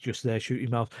 He's just there shooting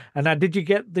moles. And now, did you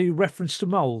get the reference to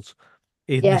moles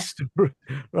in this story?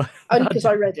 Right. Only because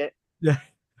I read it.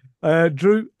 Yeah.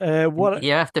 Drew, what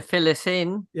you have to fill us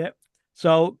in? Yeah.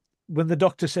 So when the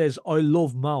Doctor says, "I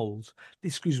love moles,"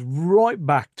 this goes right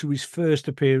back to his first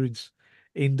appearance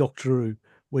in Doctor Who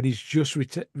when he's just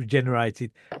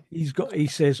regenerated. He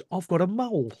says, "I've got a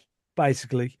mole,"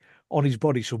 basically on his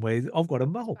body somewhere. "I've got a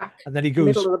mole," and then he goes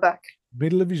middle of the back,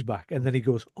 middle of his back, and then he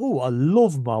goes, "Oh, I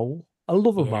love mole. I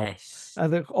love a mole."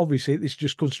 And then obviously this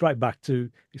just comes straight back to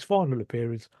his final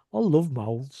appearance. "I love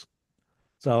moles."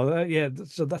 So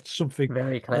so that's something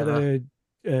very clever.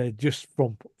 Just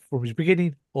from his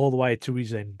beginning all the way to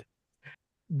his end.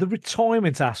 The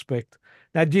retirement aspect.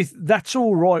 Now, that's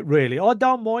all right, really. I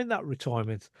don't mind that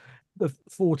retirement. The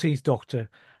 14th Doctor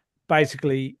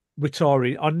basically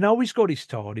retiring. I know he's got his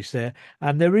TARDIS there,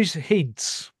 and there is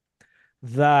hints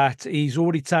that he's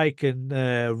already taken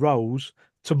Rose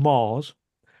to Mars,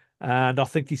 and I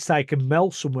think he's taken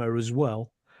Mel somewhere as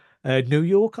well. New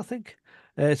York, I think.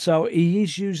 So he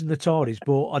is using the TARDIS,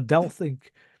 but I don't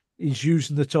think he's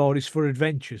using the TARDIS for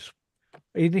adventures.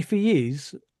 And if he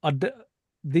is,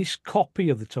 this copy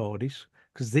of the TARDIS,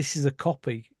 because this is a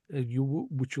copy,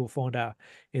 which you'll find out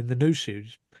in the new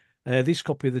series, this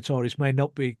copy of the TARDIS may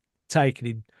not be taken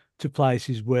him to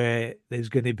places where there's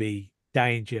going to be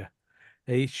danger.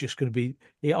 It's just going to be,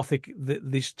 I think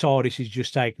this TARDIS is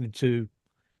just taken him to,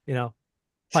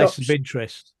 places of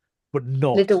interest, but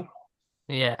not. Little.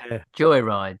 Yeah.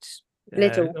 Joyrides.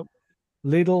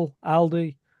 Lidl,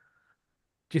 Aldi.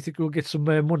 Do you think we'll get some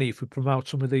money if we promote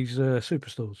some of these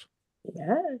superstores?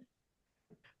 Yeah.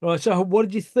 Right. So, what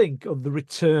did you think of the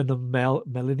return of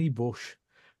Melanie Bush,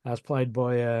 as played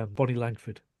by Bonnie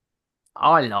Langford?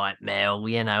 I like Mel.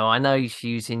 I know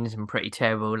she's in some pretty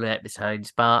terrible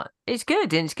episodes, but it's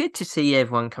good. And it's good to see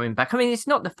everyone coming back. I mean, it's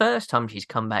not the first time she's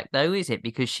come back, though, is it?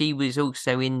 Because she was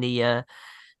also in the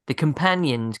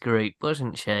companions group,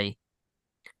 wasn't she?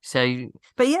 So,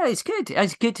 but yeah, it's good.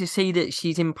 It's good to see that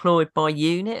she's employed by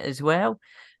UNIT as well.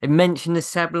 It mentioned the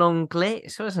Sablon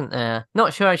Glitz, wasn't there?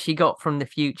 Not sure how she got from the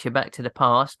future back to the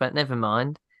past, but never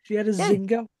mind. She had a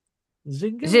Zinger.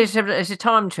 It's a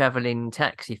time traveling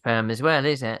taxi firm as well,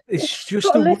 is it? It's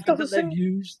just a word that they've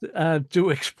used to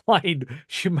explain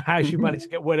how she managed to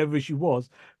get wherever she was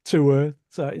to her.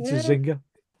 So it's a Zinger.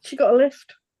 She got a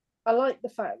lift. I like the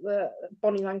fact that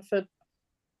Bonnie Langford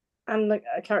and the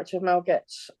character of Mel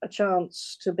gets a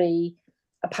chance to be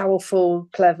a powerful,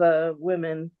 clever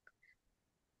woman,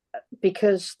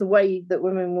 because the way that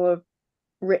women were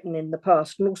written in the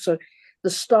past, and also the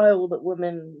style that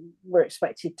women were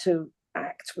expected to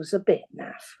act, was a bit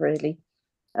naff, really.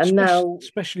 And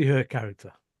especially her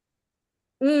character.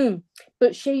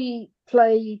 But she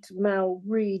played Mel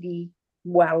really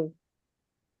well,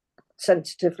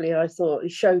 sensitively. I thought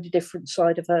it showed a different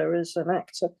side of her as an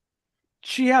actor.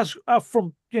 She has,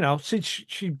 since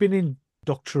she's been in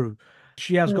Doctor Who,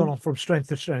 she has gone on from strength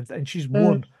to strength, and she's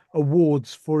won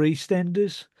awards for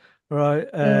EastEnders, right,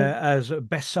 as a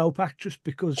best soap actress,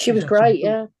 because she was great.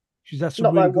 She's had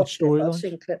some really good storylines.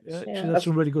 She's had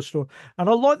some really good story, and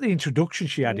I like the introduction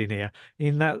she had in here,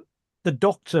 in that the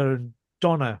Doctor and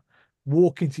Donna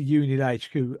walk into Unit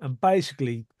HQ, and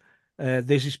basically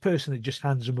there's this person that just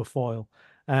hands them a file,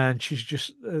 and she's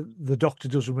just the Doctor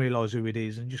doesn't realise who it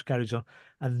is and just carries on,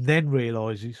 and then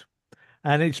realises,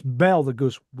 and it's Mel that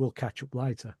goes, "We'll catch up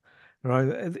later,"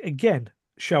 right? Again,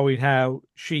 showing how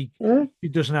she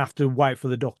doesn't have to wait for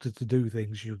the Doctor to do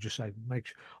things. She'll just say,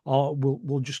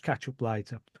 we'll just catch up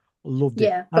later." I loved it.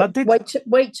 Yeah, and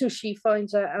wait till she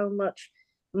finds out how much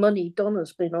money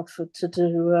Donna's been offered to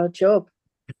do her job.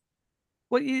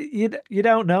 Well, you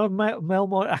don't know. Mel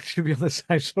might actually be on the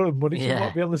same sort of money. She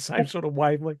might be on the same sort of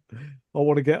wavelength. I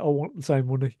want the same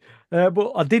money.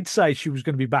 But I did say she was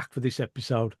going to be back for this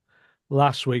episode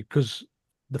last week, because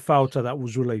the photo that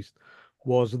was released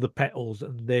was of the petals,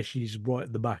 and there she's right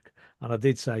at the back. And I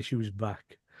did say she was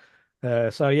back.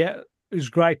 So yeah, it was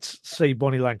great to see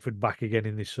Bonnie Langford back again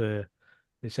in this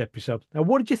episode. Now,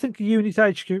 what did you think of Unit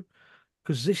HQ?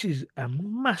 Because this is a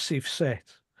massive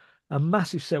set. a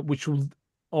massive set, which will,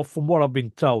 from what I've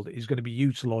been told, is going to be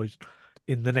utilised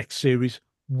in the next series.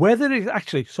 Whether it's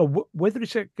actually, whether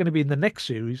it's going to be in the next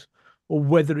series or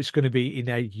whether it's going to be in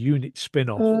a unit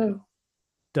spin-off,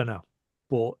 don't know.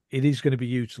 But it is going to be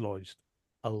utilised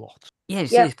a lot. Yeah,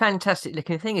 it's a fantastic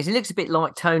looking thing. It looks a bit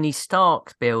like Tony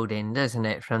Stark's building, doesn't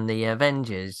it, from the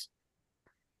Avengers?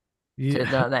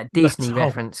 Yeah, that Disney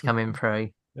reference coming through.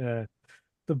 Yeah,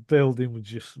 the building was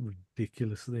just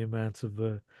ridiculous. The amount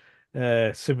of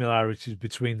similarities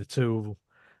between the two of them,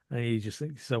 and you just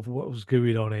think to yourself, "What was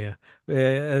going on here?"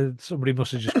 Somebody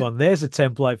must have just gone, "There's a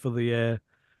template for the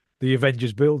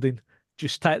Avengers building.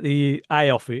 Just take the A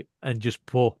off it and just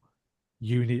put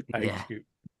Unit HQ."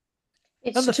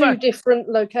 It's two different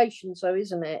locations, though,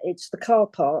 isn't it? It's the car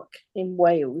park in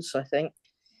Wales, I think,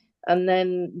 and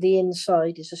then the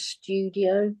inside is a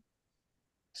studio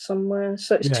somewhere.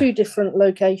 So it's two different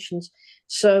locations.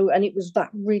 So, and it was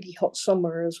that really hot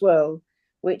summer as well,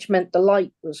 which meant the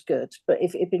light was good. But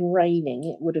if it had been raining,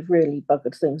 it would have really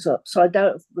buggered things up. So I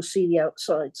doubt if we'll see the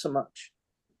outside so much.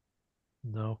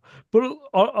 No, but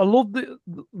I love the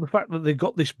fact that they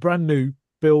got this brand new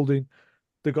building.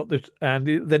 They got this, and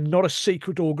they're not a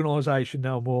secret organisation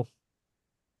no more.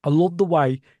 I love the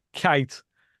way Kate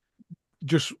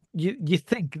just you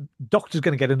think Doctor's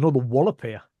going to get another wallop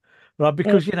here, right?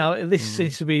 Because this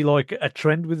seems to be like a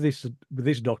trend with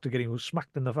this Doctor getting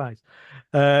smacked in the face,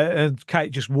 and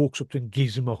Kate just walks up to him and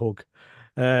gives him a hug,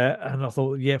 and I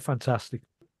thought, yeah, fantastic.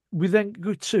 We then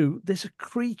go to there's a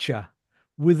creature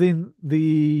within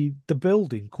the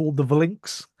building called the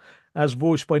Valinx, as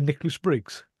voiced by Nicholas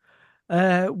Briggs.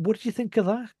 What do you think of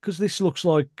that? Because this looks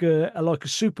like a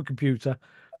supercomputer,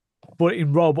 but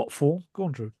in robot form. Go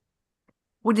on, Drew.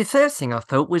 Well, the first thing I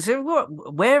thought was,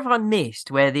 where have I missed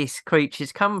where this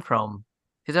creature's come from?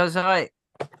 Because I was like,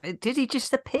 did he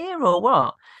just appear or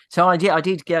what? So I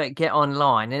did get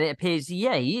online, and it appears,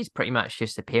 he is pretty much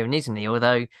just appearing, isn't he?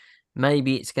 Although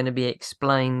maybe it's going to be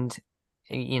explained,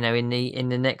 in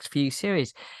the next few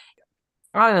series.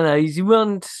 I don't know. There's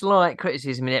one slight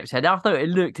criticism in the episode. I thought it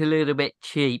looked a little bit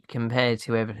cheap compared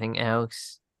to everything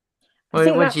else.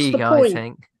 What do you guys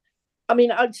think? I mean,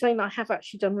 I'm saying I have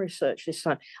actually done research this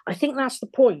time. I think that's the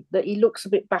point, that he looks a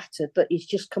bit battered, that he's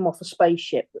just come off a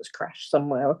spaceship that's crashed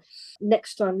somewhere.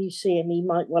 Next time you see him, he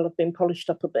might well have been polished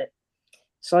up a bit.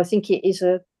 So I think it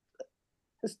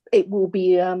will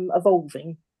be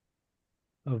evolving.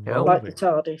 Like the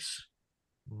TARDIS.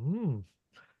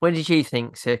 What did you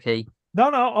think, Suki? No,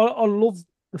 I love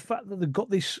the fact that they've got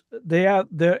this.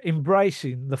 They're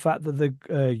embracing the fact that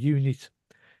the unit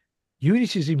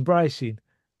is embracing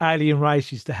alien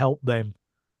races to help them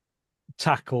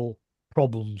tackle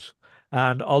problems,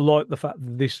 and I like the fact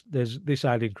that there's this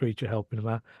alien creature helping them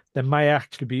out. There may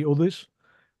actually be others,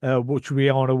 which we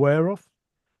aren't aware of.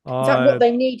 In fact, what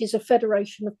they need is a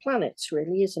federation of planets,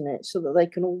 really, isn't it? So that they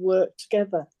can all work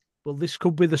together. Well, this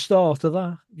could be the start of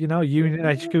that.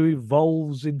 Unit HQ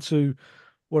evolves into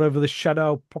whatever the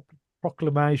Shadow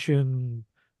Proclamation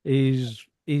is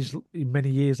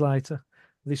many years later.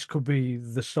 This could be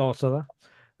the start of that.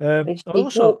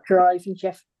 Also, Warp Drive and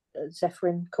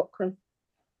Zephyrin Cochrane.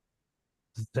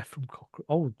 Zephyrin Cochrane.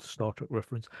 Oh, Star Trek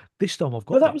reference. This time I've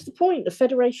got. Well, that was the point. The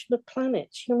Federation of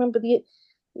Planets. You remember the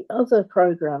other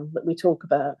program that we talk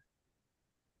about?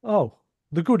 Oh,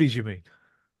 the goodies, you mean?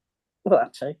 Well,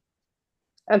 that too.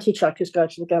 And Hitchhiker's Guide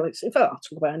to the Galaxy. In fact, I'll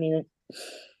talk about anything.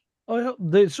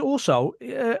 There's also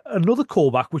another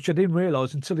callback, which I didn't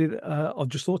realise until I've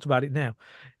just thought about it now,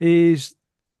 is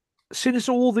since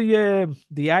all the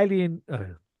alien,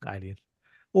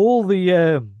 all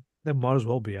the they might as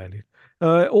well be alien.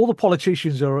 All the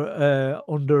politicians are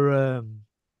under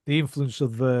the influence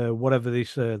of whatever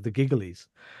the Giggle is,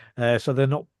 so they're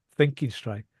not thinking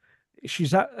straight.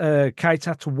 Kate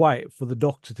had to wait for the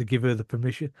Doctor to give her the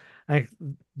permission, and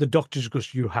the Doctor just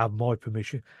goes, "You have my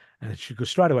permission," and she goes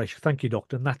straight away. "Thank you,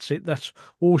 Doctor," and that's it. That's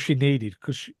all she needed,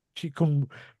 because she couldn't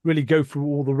really go through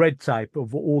all the red tape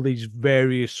of all these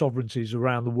various sovereignties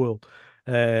around the world,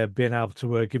 being able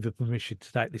to give her permission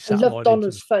to take this satellite. I love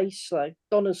Donna's face, though.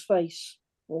 Donna's face.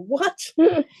 Well, what?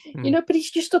 But he's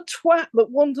just a twat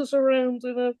that wanders around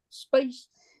in a space.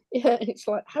 Yeah, it's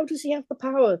like, how does he have the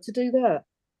power to do that?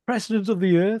 President of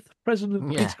the Earth, President of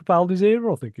Peter Capaldi's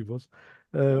era, I think it was,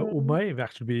 or may have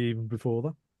actually be even before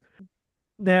that.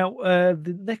 Now,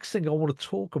 the next thing I want to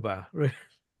talk about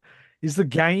is the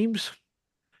games.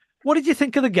 What did you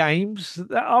think of the games?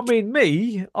 I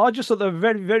mean, I just thought they were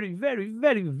very, very, very,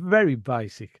 very, very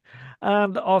basic.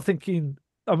 And I'm thinking,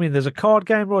 there's a card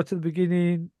game right at the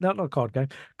beginning. No, not a card game.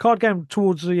 Card game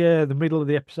towards the middle of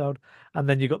the episode, and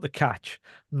then you got the catch.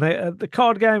 And the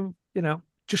card game,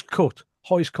 just cut.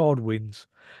 Highest card wins.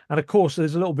 And of course,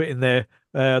 there's a little bit in there.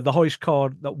 The highest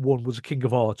card that won was a King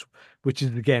of Hearts, which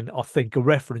is again, I think, a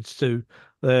reference to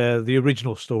the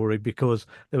original story because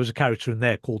there was a character in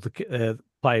there called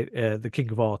the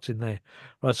King of Hearts in there.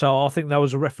 Right, so I think that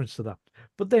was a reference to that.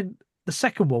 But then the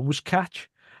second one was catch.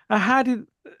 How did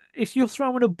if you're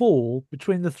throwing a ball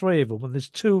between the three of them and there's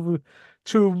two of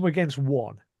them against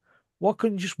one, why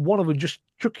couldn't just one of them just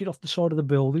chuck it off the side of the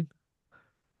building?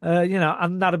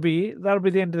 And that'll be it. That'll be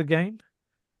the end of the game.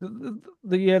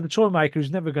 The toy maker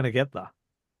is never going to get that.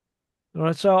 All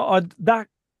right, so that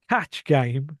catch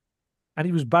game, and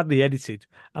he was badly edited,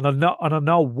 and I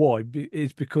know why.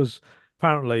 It's because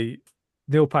apparently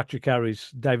Neil Patrick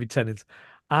Harris, David Tennant,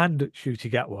 and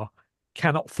Ncuti Gatwa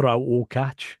cannot throw or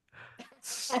catch.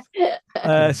 So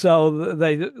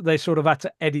they sort of had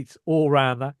to edit all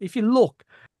around that. If you look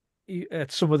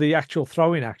at some of the actual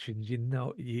throwing actions,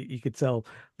 you could tell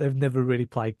they've never really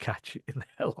played catch in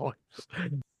their lives.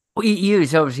 Well, you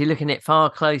was obviously looking at far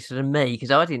closer than me because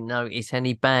I didn't notice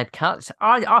any bad cuts.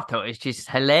 I thought it was just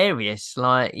hilarious,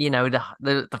 like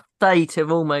the fate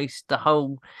of almost the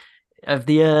whole of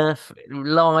the earth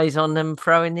lies on them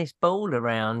throwing this ball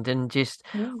around and just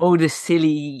all the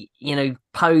silly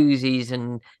poses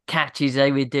and catches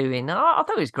they were doing. I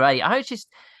thought it was great.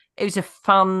 It was a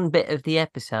fun bit of the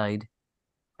episode.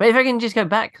 But if I can just go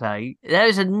back though, there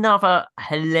was another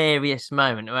hilarious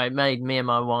moment where it made me and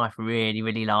my wife really,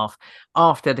 really laugh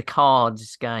after the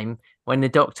cards game when the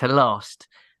doctor lost.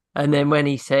 And then when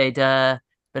he said,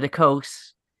 but of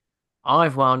course,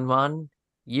 I've won one,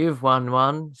 you've won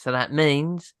one, so that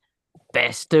means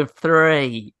best of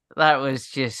three. That was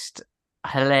just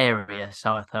hilarious,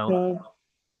 I thought.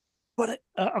 But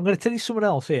I'm going to tell you something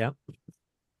else here.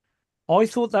 I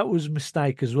thought that was a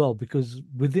mistake as well because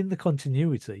within the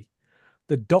continuity,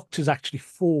 the Doctors actually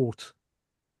fought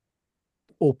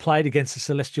or played against the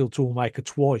Celestial Toolmaker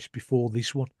twice before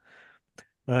this one.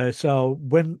 So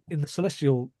when in the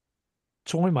Celestial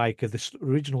Toymaker, this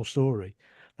original story,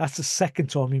 that's the second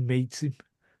time he meets him,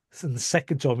 and the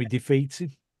second time he defeats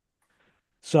him.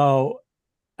 So,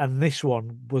 and this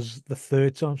one was the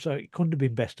third time, so it couldn't have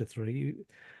been best of three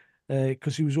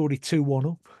because he was already 2-1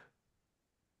 up.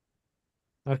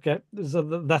 Okay, so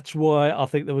that's why I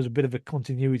think there was a bit of a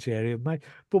continuity area, mate.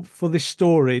 But for this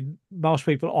story, most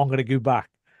people aren't going to go back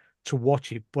to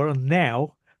watch it. But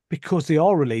now, because they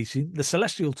are releasing the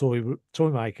Celestial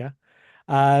Toymaker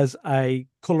as a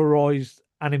colorized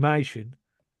animation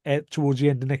towards the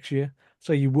end of next year,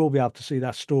 so you will be able to see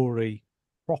that story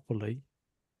properly,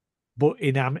 but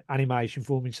in animation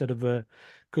form instead of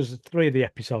because 3 of the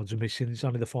episodes are missing. It's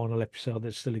only the final episode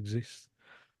that still exists,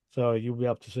 so you'll be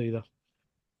able to see that.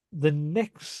 The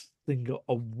next thing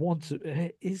I want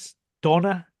to is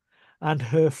Donna and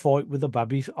her fight with the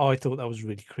babbies. I thought that was a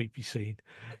really creepy scene.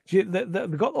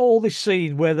 They've got all this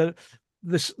scene where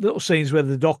this little scenes where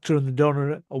the Doctor and the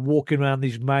Donna are walking around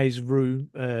these maze room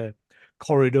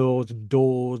corridors and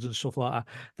doors and stuff like that.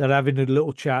 They're having a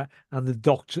little chat, and the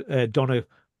Doctor Donna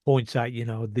points out,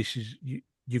 this is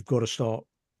you've got to start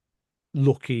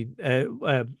looking,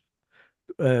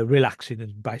 relaxing,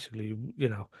 and basically,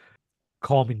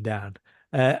 calming down.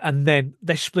 And then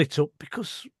they split up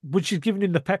because when she's giving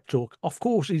him the pep talk, of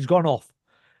course, he's gone off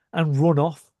and run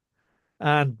off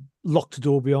and locked the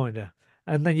door behind her.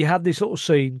 And then you had this little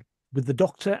scene with the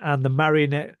Doctor and the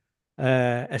marionette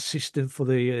assistant for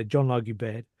the John Logie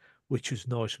bed, which was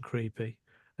nice and creepy.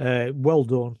 Well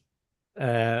done.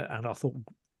 And I thought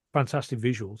fantastic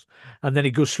visuals. And then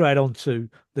it goes straight on to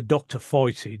the Doctor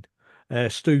fighting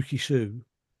Stooky Sue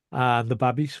and the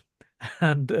babbies.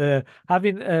 And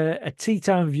having a tea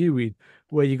time viewing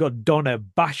where you got Donna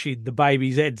bashing the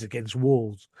babies' heads against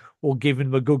walls or giving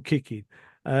them a good kicking,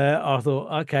 I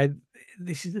thought, okay,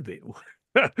 this is a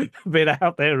bit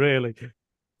out there, really.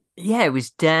 Yeah, it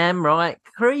was damn right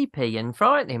creepy and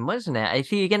frightening, wasn't it?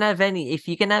 If you can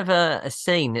have a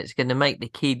scene that's going to make the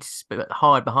kids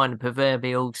hide behind a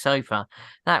proverbial sofa,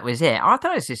 that was it. I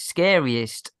thought it was the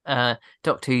scariest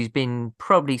Doctor Who's been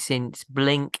probably since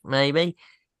Blink, maybe.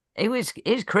 It was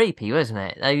creepy, wasn't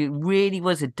it? It really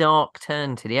was a dark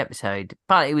turn to the episode,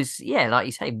 but it was, yeah, like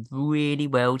you say, really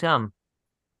well done.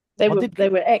 They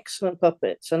were excellent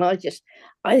puppets, and I think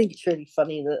it's really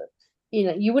funny that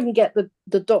you wouldn't get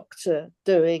the Doctor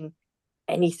doing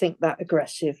anything that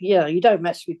aggressive. You don't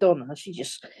mess with Donna. She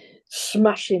just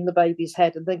smashing the baby's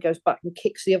head and then goes back and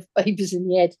kicks the other babies in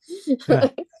the head. Yeah.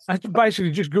 And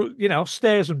basically just go,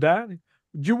 stares them down.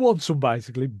 Do you want some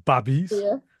basically babbies?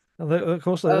 Yeah. And of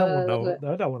course, they don't want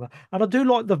no, they don't want that. And I do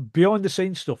like the behind the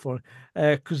scenes stuff on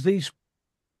because these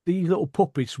little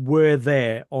puppets were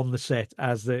there on the set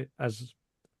as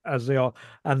as they are,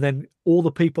 and then all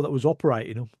the people that was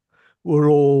operating them were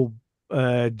all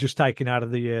just taken out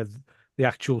of the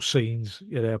actual scenes,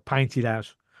 painted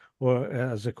out, or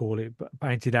as they call it,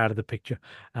 painted out of the picture,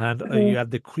 and you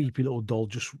had the creepy little doll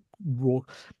just raw.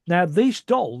 Now these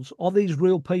dolls are these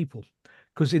real people,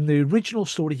 because in the original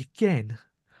story again,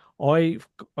 I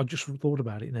just thought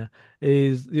about it now.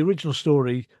 Is the original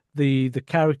story the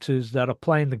characters that are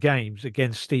playing the games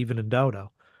against Stephen and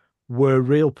Dodo were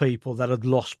real people that had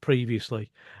lost previously,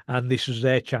 and this was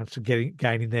their chance of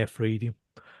gaining their freedom.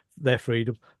 Their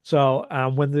freedom. So,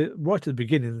 when right at the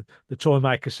beginning, the toy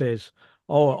maker says,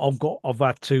 "Oh, I've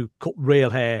had to cut real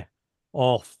hair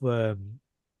off and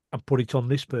put it on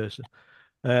this person,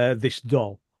 this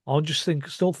doll." I'm just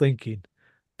still thinking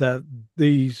that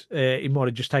he might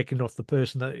have just taken off the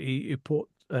person that he put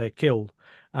killed,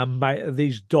 and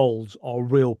these dolls are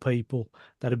real people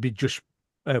that have been just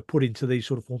put into these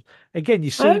sort of forms. Again, you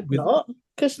I see, hope not,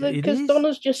 because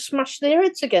Donna's just smashed their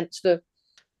heads against her.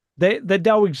 They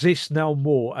don't exist now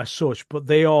more as such, but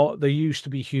they used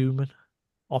to be human,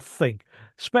 I think.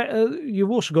 You've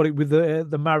also got it with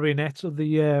the marionette of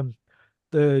the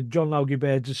John Logie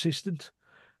Baird's assistant,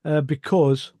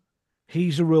 because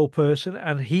he's a real person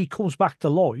and he comes back to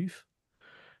life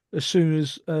as soon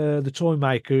as the toy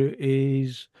maker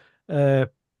is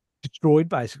destroyed.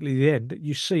 Basically, the end.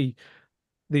 You see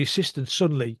the assistant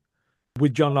suddenly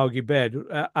with John Logie Baird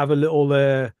have a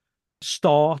little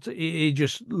start. He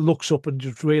just looks up and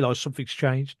just realises something's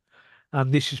changed,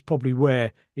 and this is probably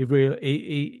where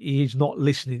he's not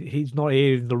listening. He's not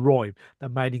hearing the rhyme that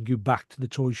made him go back to the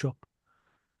toy shop.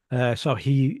 So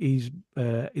he's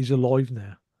alive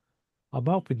now. I'm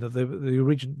hoping that the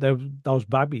original those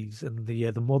babies and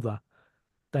the mother,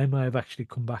 they may have actually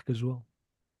come back as well.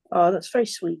 Oh, that's very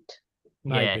sweet.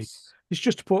 Maybe Yes. it's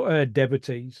just to put Deb at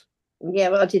ease. Yeah,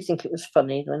 well, I did think it was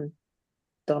funny when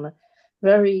Donna,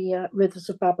 very Rivers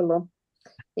of Babylon.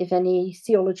 If any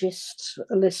theologists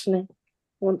are listening,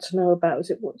 want to know about, is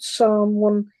it what Psalm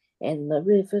 1 in the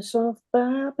rivers of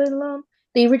Babylon?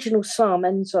 The original psalm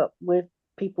ends up with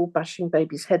people bashing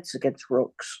babies' heads against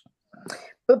rocks.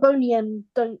 But Boney M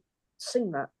don't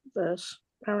sing that verse,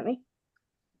 apparently.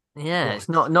 Yeah, Right. it's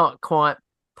not quite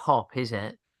pop, is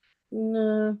it?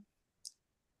 No.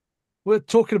 We're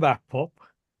talking about pop,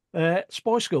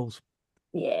 Spice Girls.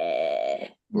 Yeah.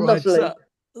 Right. Lovely.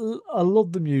 So, I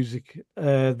love the music,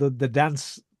 the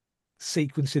dance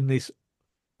sequence in this,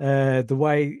 the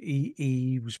way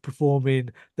he was performing,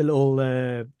 the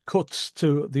little cuts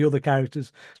to the other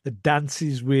characters, the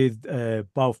dances with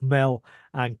both Mel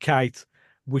and Kate,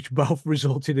 which both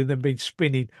resulted in them being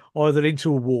spinning either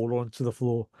into a wall or onto the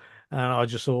floor. And I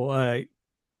just thought,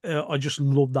 I just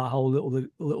love that whole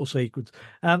little sequence.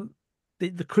 And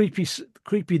the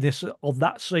creepiness of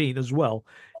that scene as well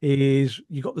is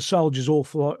you got the soldiers all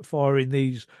firing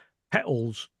these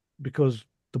petals because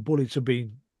the bullets have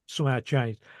been somehow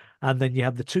changed, and then you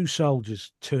have the two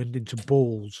soldiers turned into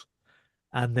balls,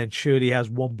 and then Shirley has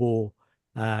one ball,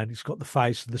 and it's got the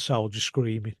face of the soldier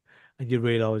screaming, and you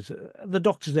realise the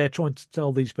doctor's there trying to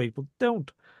tell these people,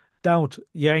 don't,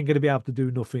 you ain't going to be able to do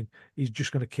nothing. He's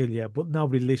just going to kill you. But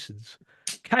nobody listens.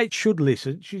 Kate should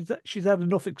listen. She's had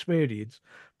enough experience,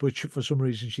 but for some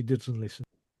reason she doesn't listen.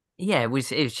 Yeah, it was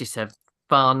just a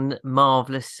fun,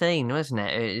 marvelous scene, wasn't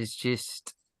it? It was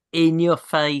just in your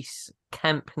face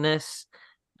campness,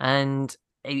 and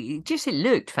it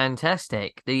looked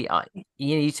fantastic.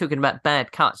 You're talking about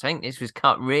bad cuts. I think this was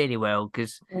cut really well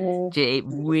because it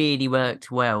really worked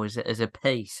well as a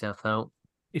piece, I thought.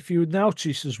 If you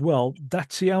notice as well,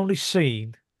 that's the only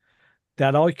scene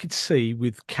that I could see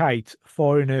with Kate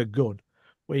firing her gun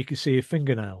where you could see her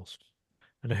fingernails,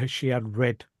 and she had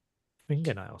red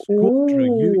fingernails. Go on,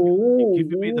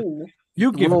 Drew,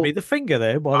 you're giving me the finger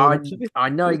there by the looks of it. I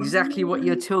know exactly what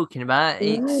you're talking about.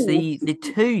 It's the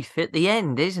tooth at the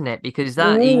end, isn't it? Because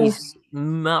that is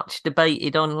much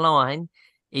debated online.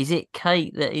 Is it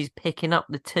Kate that is picking up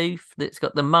the tooth that's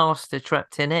got the master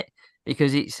trapped in it?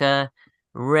 Because it's a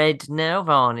red nail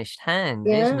varnished hand,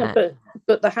 isn't it?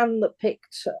 But the hand that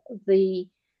picked the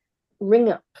ring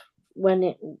up when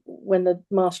the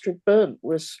master had burnt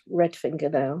was red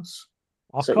fingernails.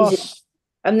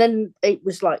 And then it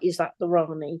was like, is that the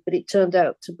Rani? But it turned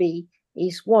out to be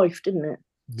his wife, didn't it?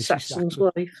 Mrs. Saxon's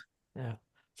Saxon. wife. Yeah.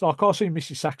 So I can't see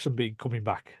Mrs. Saxon coming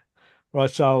back.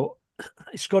 Right. So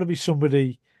it's got to be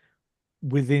somebody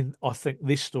within, I think,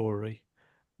 this story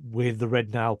with the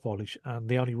red nail polish. And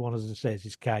the only one, as it says,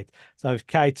 is Kate. So if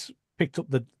Kate's picked up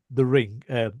the ring,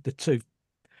 the tooth,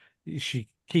 is she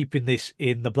keeping this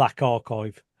in the Black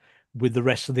Archive with the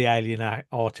rest of the alien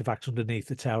artifacts underneath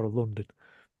the Tower of London?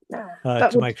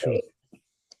 To make sure.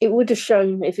 It would have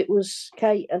shown if it was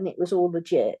Kate and it was all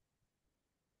legit.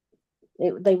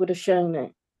 They would have shown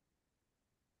it.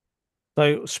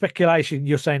 So speculation,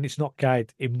 you're saying it's not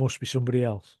Kate, it must be somebody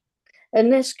else.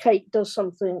 Unless Kate does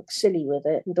something silly with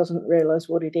it and doesn't realise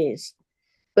what it is.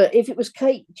 But if it was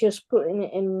Kate just putting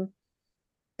it in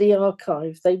the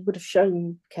archive, they would have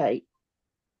shown Kate.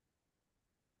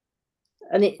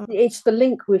 And it's the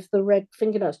link with the red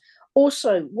fingernails.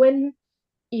 Also, when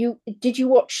you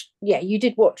watch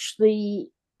the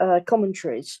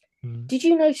commentaries. Did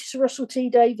you notice Russell T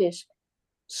Davies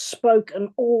spoke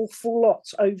an awful lot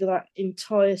over that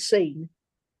entire scene?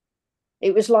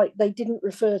 It was like they didn't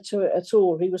refer to it at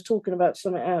all. He was talking about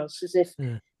something else, as if,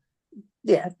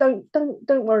 don't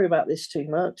worry about this too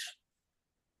much.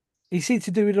 He seemed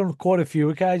to do it on quite a few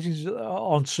occasions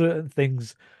on certain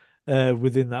things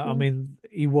within that. I mean,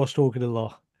 he was talking a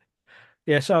lot.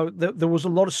 Yeah, so there was a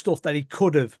lot of stuff that he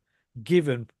could have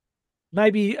given.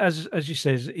 Maybe, as you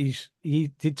says,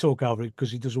 he did talk over it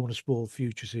because he doesn't want to spoil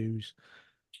future series.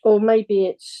 Or maybe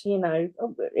it's, he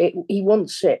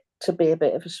wants it to be a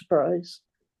bit of a surprise.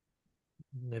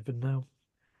 Never know.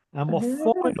 And my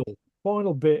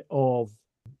final bit of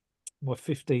my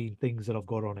 15 things that I've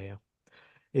got on here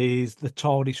is the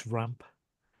TARDIS ramp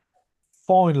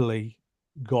finally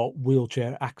got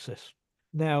wheelchair access.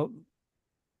 Now,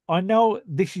 I know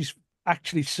this is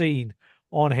actually seen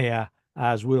on here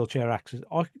as wheelchair access,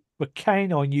 but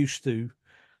K9 used to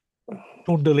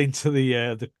trundle into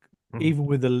the even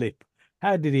with the lip.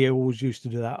 How did he always used to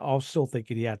do that? I was still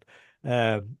thinking he had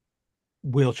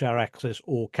wheelchair access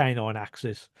or K9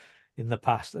 access in the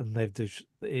past, and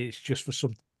it's just for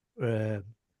some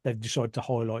they've decided to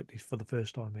highlight it for the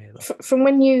first time here. From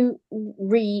when you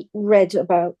read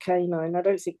about K9, I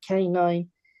don't think K9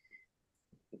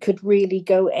 could really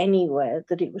go anywhere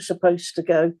that it was supposed to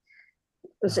go.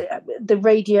 The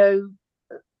radio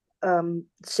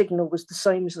signal was the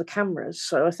same as the cameras,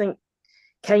 so I think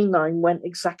K9 went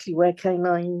exactly where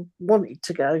K9 wanted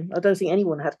to go. I don't think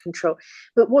anyone had control.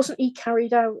 But wasn't he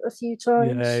carried out a few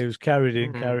times? Yeah, he was carried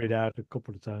in, carried out a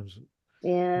couple of times.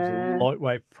 Yeah, it was a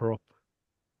lightweight prop.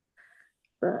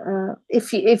 But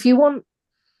if you want,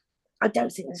 I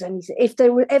don't think there's anything. If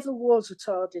there ever was a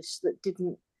TARDIS that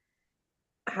didn't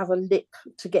have a lip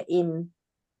to get in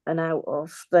and out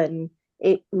of, then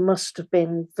it must have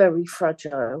been very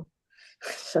fragile.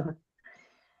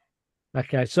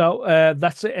 Okay, so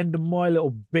that's the end of my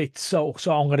little bit. So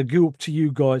I'm going to go up to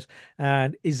you guys.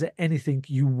 And is there anything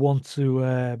you want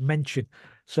to mention?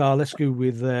 So let's go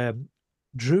with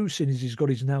Drew, since he's got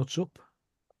his notes up.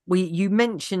 Well, you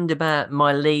mentioned about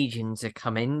my legions are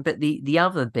coming, but the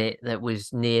other bit that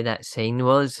was near that scene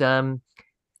was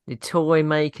the toy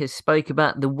maker spoke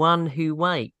about the one who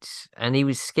waits, and he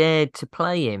was scared to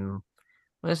play him,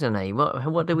 wasn't he?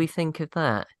 What do we think of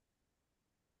that?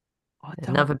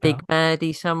 Another big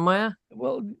baddie somewhere?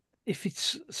 Well, if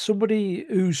it's somebody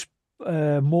who's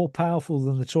more powerful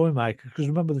than the toy maker, because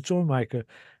remember the toy maker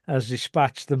has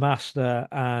dispatched the master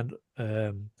and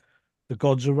the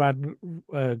gods around,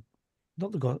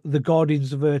 the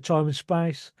guardians of time and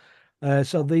space.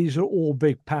 So these are all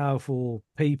big, powerful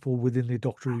people within the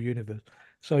Doctor Who universe.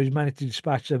 So he's managed to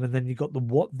dispatch them, and then you got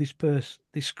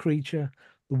this creature,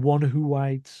 the one who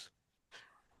waits,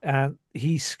 and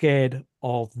he's scared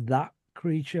of that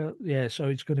creature. Yeah, so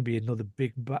it's going to be another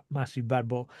big, massive bad.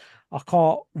 But I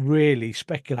can't really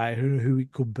speculate who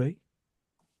it could be.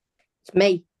 It's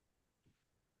me.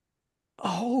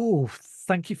 Oh,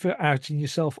 thank you for outing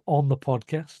yourself on the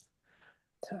podcast.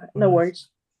 No worries.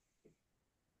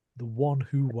 The one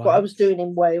who waits. What I was doing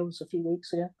in Wales a few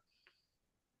weeks ago.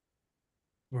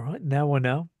 Right, now I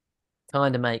know.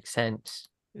 Kind of makes sense.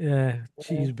 Yeah,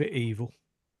 she's a bit evil.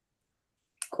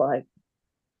 Quite.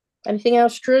 Anything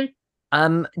else, Drew?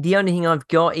 The only thing I've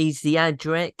got is the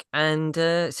Adric and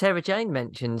Sarah Jane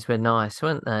mentions were nice,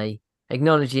 weren't they?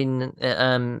 Acknowledging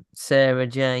Sarah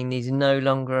Jane is no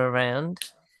longer around,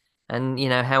 and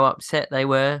how upset they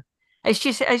were. It's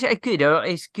good.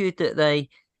 It's good that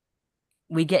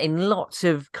we're getting lots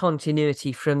of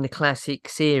continuity from the classic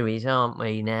series, aren't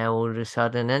we? Now all of a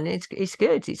sudden, and it's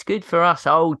good. It's good for us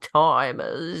old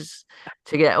timers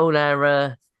to get all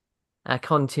our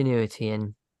continuity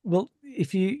in. Well,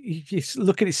 if you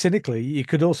look at it cynically, you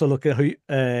could also look at who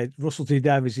Russell T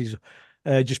Davies is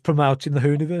just promoting the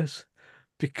Whoniverse,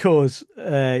 because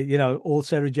all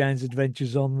Sarah Jane's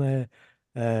adventures on there.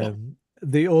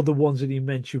 The other ones that he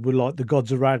mentioned were like the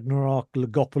Gods of Ragnarok,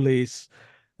 Legopolis,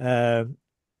 and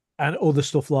other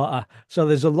stuff like that. So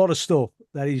there's a lot of stuff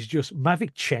that is just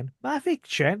Mavic Chen.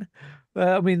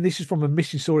 I mean, this is from a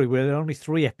missing story where there are only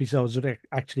 3 episodes that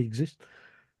actually exist.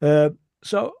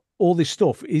 So all this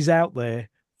stuff is out there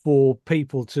for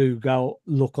people to go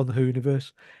look on the Who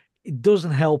universe. It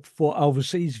doesn't help for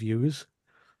overseas viewers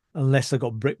unless they've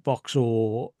got BritBox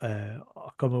or I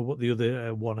can't remember what the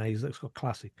other one is that's got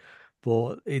Classic,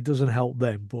 but it doesn't help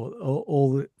them. But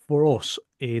for us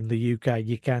in the UK,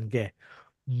 you can get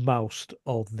most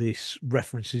of this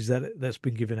references that's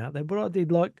been given out there. But I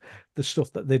did like the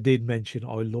stuff that they did mention.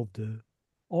 I loved her.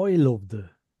 I loved her.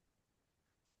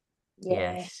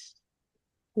 Yeah. Yes.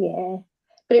 Yeah.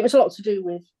 But it was a lot to do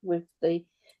with the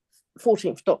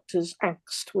 14th Doctor's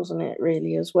angst, wasn't it,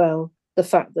 really, as well? The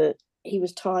fact that he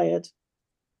was tired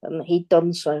and he'd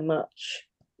done so much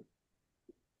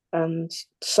and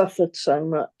suffered so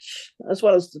much, as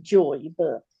well as the joy,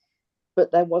 but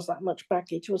there was that much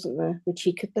baggage, wasn't there, which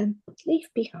he could then leave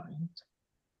behind.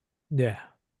 Yeah.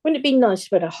 Wouldn't it be nice to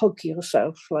be able to hug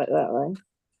yourself like that, then?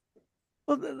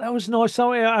 Well, that was nice.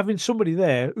 So having somebody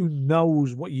there who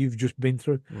knows what you've just been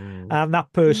through, and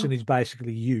that person is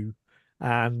basically you,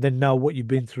 and they know what you've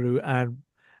been through, and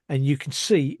you can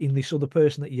see in this other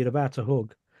person that you're about to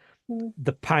hug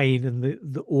the pain and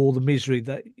the all the misery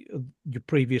that your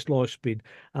previous life's been,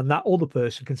 and that other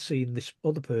person can see in this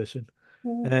other person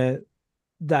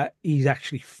that he's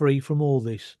actually free from all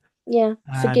this. Yeah,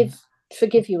 And,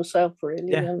 forgive yourself,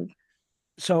 really. yeah.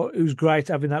 So it was great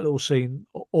having that little scene,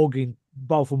 hugging,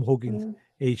 both of them hugging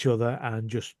each other and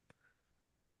just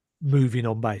moving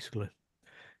on, basically.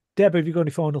 Deb, have you got any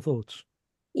final thoughts?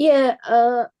 Yeah,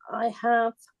 I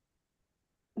have.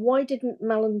 Why didn't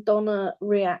Mel and Donna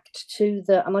react to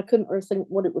the, and I couldn't really think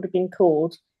what it would have been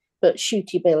called, but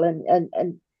Shooty Bill and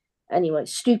anyway,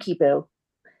 Stooky Bill.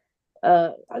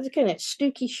 I was looking at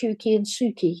Stooky, Shooky, and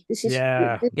Suki.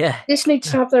 This needs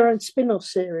to have their own spin-off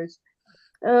series.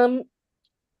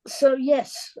 So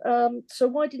yes, so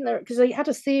why didn't they? Because they had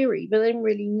a theory, but they didn't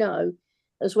really know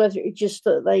as whether it just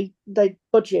that they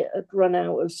budget had run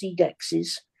out of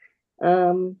Z-Dexes.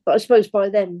 But I suppose by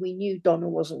then we knew Donna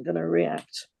wasn't going to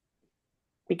react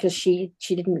because she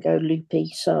didn't go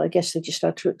loopy. So I guess they just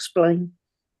had to explain.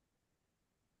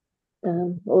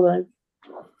 Although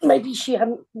maybe she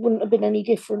wouldn't have been any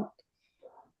different.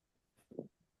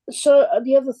 So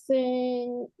the other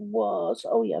thing was,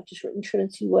 oh yeah, I've just written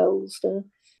Trinity Wells there.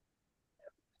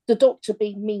 The Doctor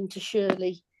being mean to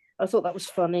Shirley, I thought that was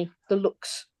funny. The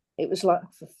looks, it was like,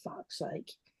 for fuck's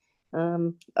sake. I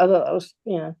thought that was,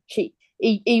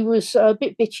 he was a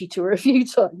bit bitchy to her a few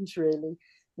times, really,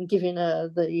 and giving her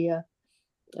the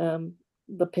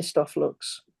pissed off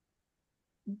looks.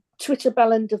 Twitter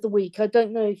bell end of the week. I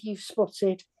don't know if you've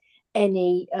spotted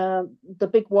any, the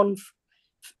big one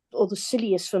or the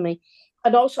silliest for me.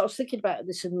 And also I was thinking about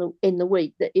this in the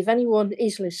week, that if anyone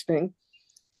is listening,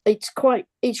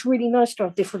 it's really nice to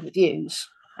have different views.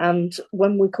 And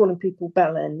when we're calling people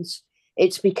bell ends,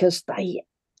 it's because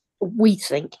we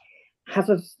think, have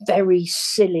a very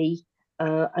silly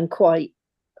and quite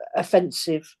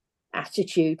offensive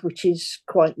attitude, which is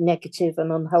quite negative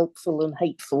and unhelpful and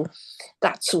hateful,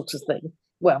 that sort of thing.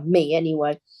 Well, me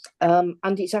anyway. And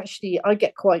it's actually, I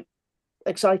get quite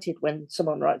excited when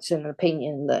someone writes in an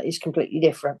opinion that is completely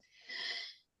different.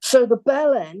 So the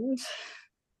bell end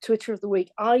Twitter of the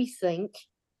week, I think,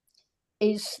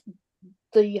 is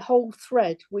the whole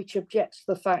thread which objects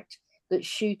to the fact that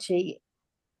Shooty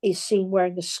is seen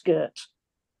wearing a skirt,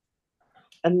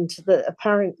 and that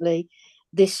apparently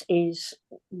this is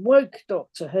woke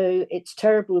Doctor Who. It's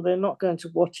terrible. They're not going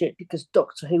to watch it because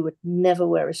Doctor Who would never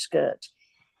wear a skirt,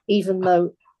 even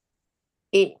though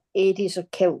it is a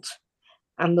kilt,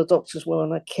 and the Doctor's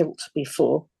worn a kilt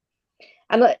before.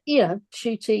 And,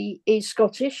 Shooty is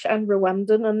Scottish and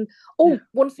Rwandan. And,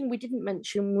 one thing we didn't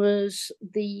mention was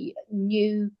the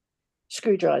new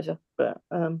screwdriver, but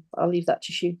I'll leave that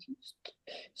to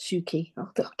Suki. I'm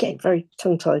getting very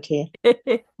tongue-tied here.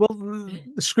 Well,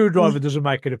 the screwdriver doesn't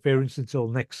make an appearance until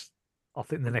the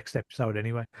next episode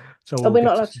anyway. So we're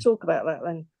not allowed to talk about that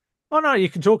then? Oh, no, you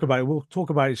can talk about it. We'll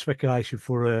talk about it speculation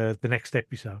for the next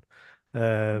episode.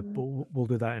 But we'll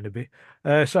do that in a bit.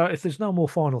 So if there's no more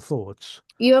final thoughts,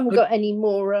 you haven't got any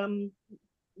more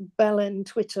bell end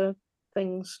Twitter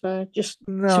things. No, just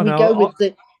we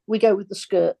go with the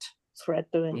skirt thread,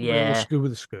 doing yeah. We'll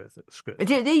with the skirt.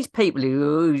 These people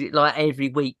who like every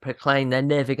week proclaim they're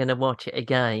never going to watch it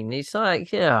again. It's like,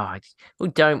 well,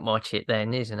 don't watch it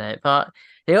then, isn't it? But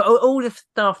all the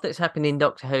stuff that's happened in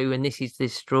Doctor Who, and this is the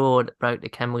straw that broke the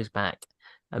camel's back.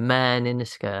 A man in a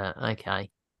skirt. Okay.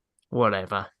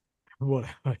 Whatever.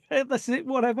 That's it.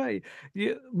 Whatever.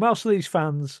 Most of these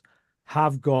fans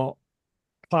have got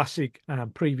classic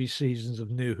and previous seasons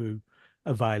of New Who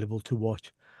available to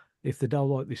watch. if they don't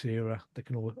like this era, they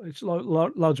can all. It's like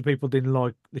loads of people didn't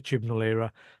like the Chibnall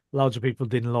era. Loads of people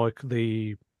didn't like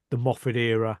the Moffat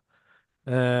era.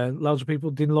 Loads of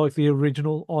people didn't like the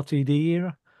original RTD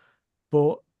era,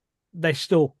 but they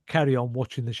still carry on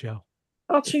watching the show.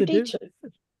 If they do. R2D2.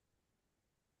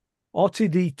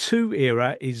 RTD2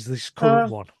 era is this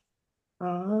current one.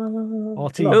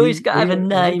 RTD Always got to have a era,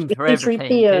 name right? for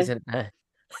everything, isn't there?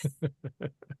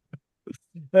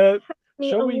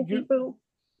 Shall we go? People?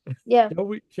 Yeah.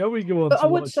 Shall we go on? But to I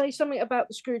would say something about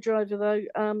the screwdriver, though.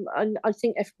 And I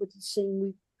think everybody's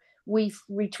seen we've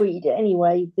retweeted it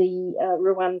anyway. The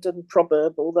Rwandan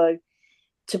proverb, although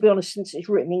to be honest, since it's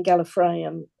written in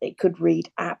Gallifreyan, it could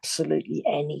read absolutely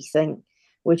anything.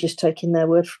 We're just taking their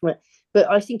word from it. But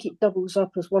I think it doubles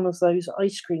up as one of those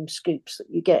ice cream scoops that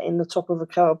you get in the top of a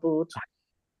cardboard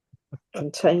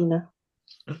container.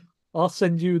 I'll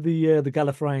send you the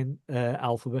Gallifreyan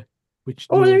alphabet. Which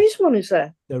there is one, is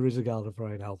there? There is a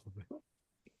Gallifreyan alphabet.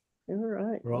 All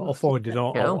right. Right, I'll find it.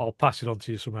 I'll pass it on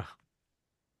to you somehow.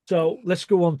 So let's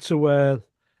go on to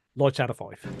lights out of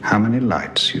 5. How many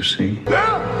lights you see? 4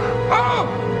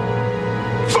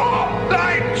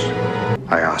 lights!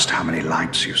 I asked how many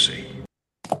lights you see.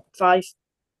 5.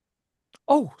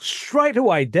 Oh, straight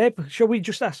away, Deb. Shall we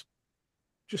just ask?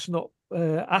 Just not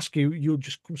ask you. You'll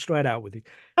just come straight out with it.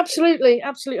 Absolutely.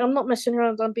 I'm not messing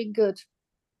around. I'm being good.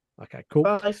 Okay, cool.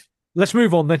 5. Let's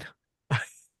move on then.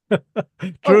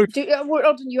 Drew.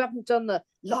 You haven't done the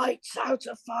lights out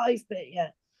of 5 bit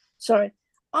yet. Sorry.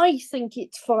 I think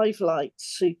it's 5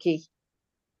 lights, Suki.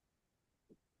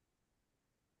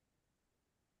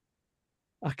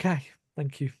 Okay,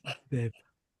 thank you, Deb.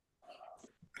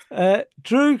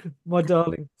 Drew, my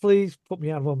darling, please put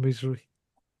me out of my misery.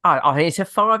 I think it's a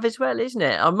 5 as well, isn't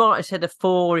it? I might have said a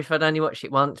 4 if I'd only watched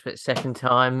it once, but second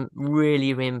time,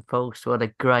 really reinforced what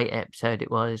a great episode it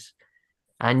was.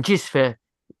 And just for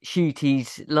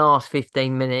Shooty's last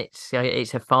 15 minutes,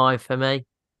 it's a 5 for me.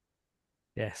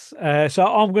 Yes. So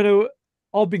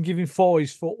I've been giving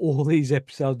 5s for all these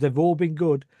episodes. They've all been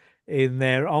good in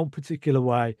their own particular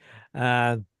way.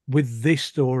 And with this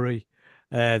story,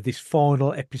 this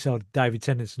final episode, David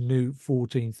Tennant's new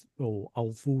 14th or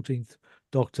old 14th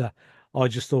Doctor, I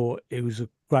just thought it was a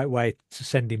great way to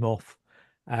send him off.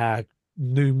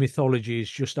 New mythology has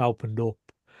just opened up.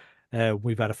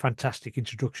 We've had a fantastic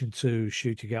introduction to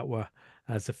Ncuti Gatwa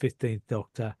as the 15th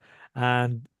Doctor.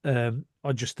 And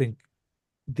I just think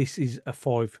this is a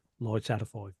 5 lights out of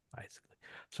 5, basically.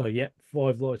 So, yeah,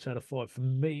 5 lights out of 5 for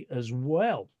me as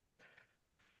well.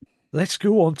 Let's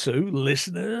go on to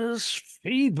listeners'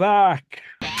 feedback.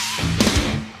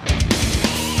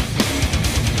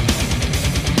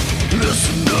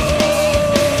 Listeners'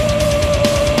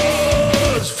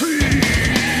 feedback.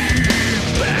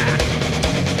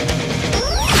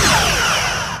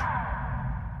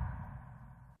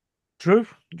 Drew, do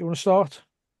you want to start?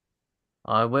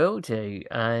 I will do.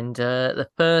 And the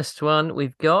first one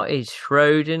we've got is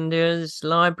Schrodinger's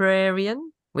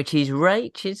Librarian, which is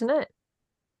Rach, isn't it?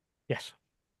 Yes.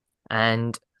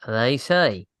 And they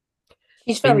say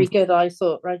he's very good, I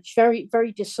thought, right? Very,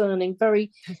 very discerning,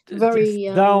 very.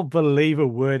 Don't believe a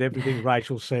word everything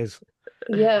Rachel says.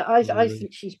 Yeah, I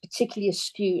think she's particularly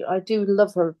astute. I do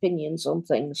love her opinions on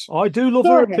things. I do love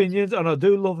her opinions, and I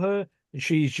do love her. And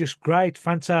she's just great,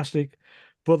 fantastic.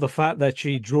 But the fact that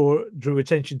she drew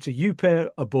attention to you pair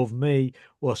above me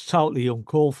was totally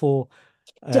uncalled for.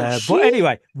 But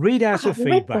anyway, read out her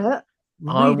feedback.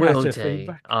 I will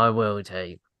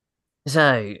do.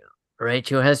 So,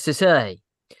 Rachel has to say,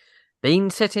 been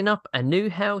setting up a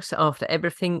new house after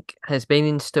everything has been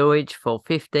in storage for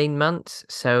 15 months.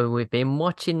 So we've been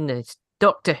watching this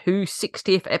Doctor Who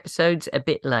 60th episodes a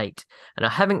bit late. And I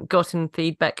haven't gotten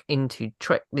feedback into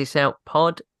Trek This Out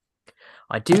pod.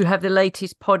 I do have the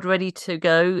latest pod ready to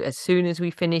go as soon as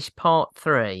we finish part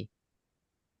 3.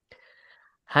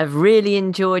 Have really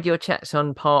enjoyed your chats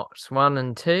on parts 1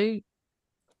 and 2.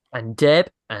 And Deb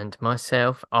and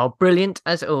myself are brilliant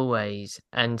as always.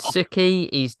 And Suki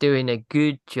is doing a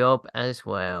good job as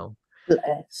well.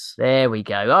 Bless. There we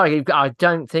go. I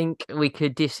don't think we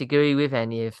could disagree with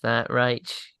any of that,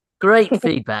 Rach. Great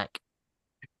feedback.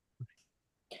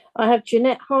 I have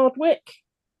Jeanette Hardwick.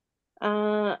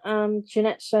 And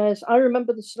Jeanette says, I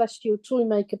remember the Celestial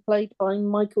Toymaker played by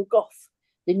Michael Gough.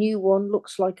 The new one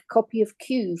looks like a copy of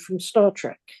Q from Star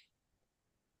Trek.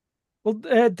 Well,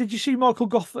 did you see Michael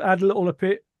Gough had a little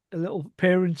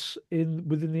appearance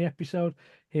within the episode?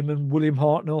 Him and William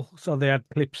Hartnell. So they had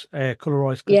clips,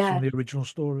 colorized clips from the original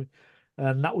story,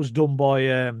 and that was done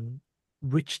by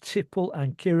Rich Tipple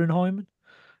and Kieran Hyman.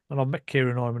 And I've met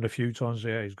Kieran Hyman a few times.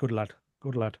 Yeah, he's a good lad.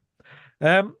 Good lad.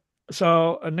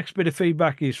 So, next bit of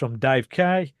feedback is from Dave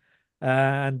K.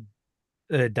 And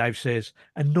Dave says,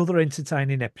 another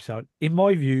entertaining episode. In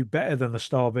my view, better than the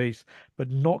Star Beast, but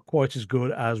not quite as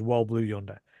good as Wild Blue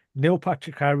Yonder. Neil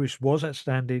Patrick Harris was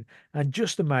outstanding and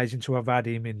just amazing to have had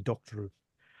him in Doctor Who.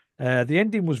 The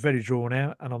ending was very drawn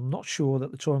out, and I'm not sure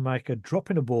that the Toymaker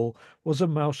dropping a ball was the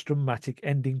most dramatic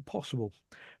ending possible,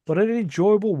 but an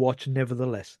enjoyable watch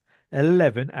nevertheless.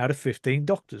 11 out of 15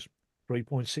 Doctors,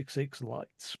 3.66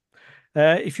 lights.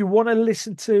 If you want to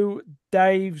listen to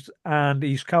Dave's and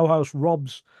his co-host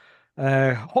Rob's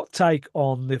hot take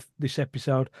on this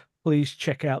episode, please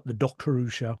check out the Doctor Who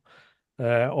show.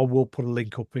 Or we'll put a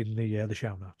link up in the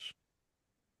show notes.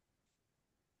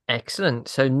 Excellent.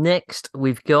 So next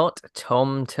we've got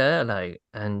Tom Turlow,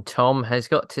 and Tom has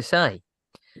got to say,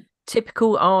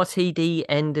 typical RTD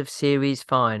end of series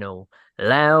final.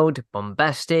 Loud,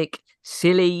 bombastic,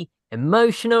 silly,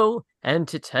 emotional,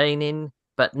 entertaining,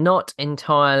 but not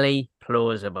entirely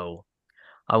plausible.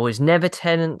 I was never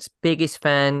Tennant's biggest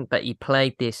fan, but he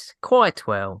played this quite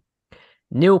well.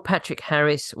 Neil Patrick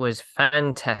Harris was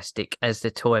fantastic as the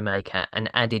Toymaker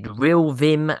and added real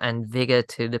vim and vigour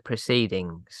to the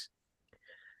proceedings.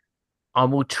 I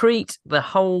will treat the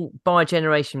whole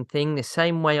bi-generation thing the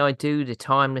same way I do the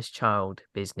Timeless Child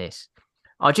business.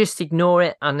 I just ignore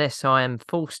it unless I am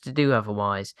forced to do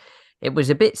otherwise. It was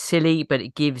a bit silly, but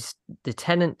it gives the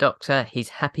Tennant Doctor his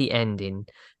happy ending.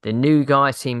 The new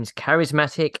guy seems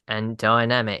charismatic and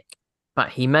dynamic, but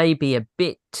he may be a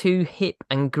bit too hip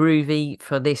and groovy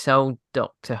for this old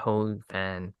Doctor Who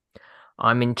fan.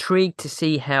 I'm intrigued to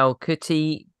see how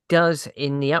Cootie does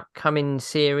in the upcoming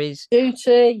series.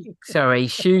 Shooty.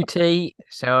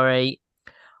 Sorry.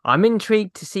 I'm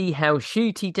intrigued to see how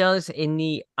Shooty does in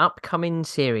the upcoming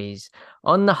series.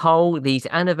 On the whole, these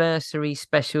anniversary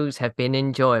specials have been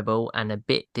enjoyable and a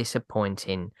bit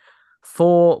disappointing.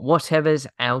 4 whatevers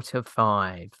out of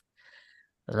 5.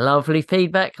 Lovely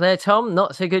feedback there, Tom.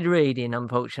 Not so good reading,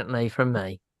 unfortunately, from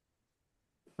me.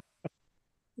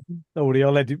 Don't worry,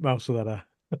 I'll edit most of that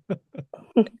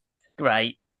out.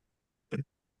 Great.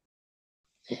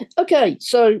 Okay,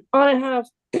 so I have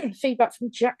feedback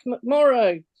from Jack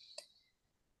McMorrow.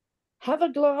 Have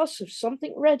a glass of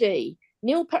something ready.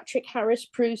 Neil Patrick Harris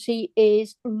proves he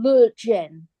is le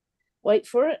gen. Wait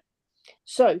for it.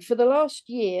 So, for the last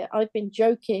year, I've been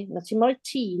joking that in my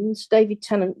teens, David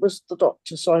Tennant was the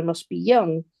Doctor, so I must be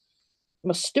young.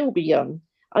 Must still be young.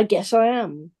 I guess I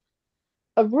am.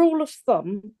 A rule of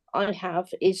thumb I have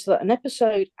is that an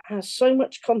episode has so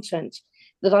much content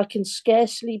that I can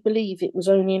scarcely believe it was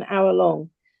only an hour long.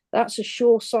 That's a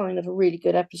sure sign of a really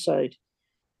good episode.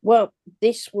 Well,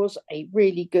 this was a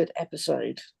really good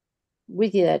episode.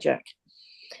 With you there, Jack.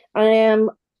 I am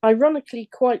ironically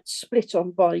quite split on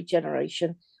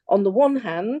bi-generation. On the one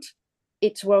hand,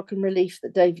 it's a welcome relief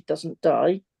that David doesn't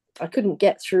die. I couldn't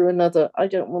get through another I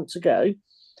Don't Want to Go.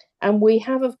 And we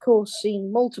have, of course,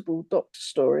 seen multiple Doctor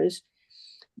stories,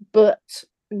 but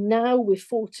now with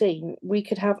 14, we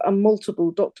could have a multiple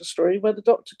Doctor story where the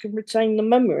Doctor can retain the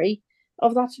memory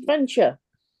of that adventure.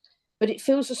 But it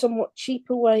feels a somewhat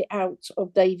cheaper way out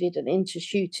of David and into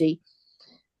Shooty,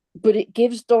 but it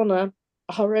gives Donna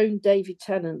her own David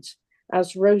Tennant,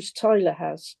 as Rose Tyler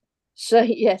has. So,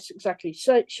 yes, exactly.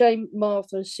 So, shame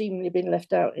Martha has seemingly been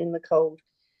left out in the cold.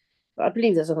 But I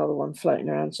believe there's another one floating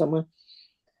around somewhere.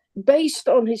 Based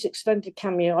on his extended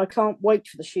cameo, I can't wait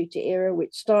for the Shooty era,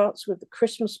 which starts with the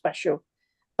Christmas special.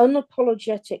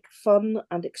 Unapologetic fun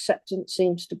and acceptance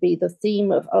seems to be the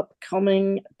theme of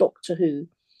upcoming Doctor Who.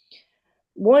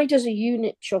 Why does a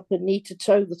unit chopper need to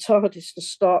tow the TARDIS to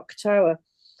Stark Tower?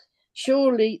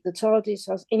 Surely the TARDIS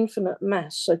has infinite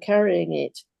mass, so carrying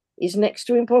it is next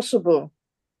to impossible.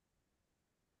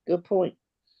 Good point.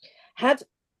 Had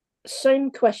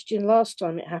same question last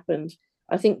time it happened.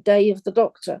 I think Day of the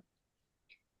Doctor.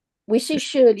 We see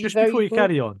Shirley just very before you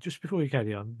carry on,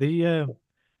 the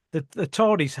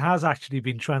TARDIS has actually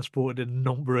been transported a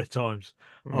number of times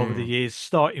over the years,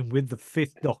 starting with the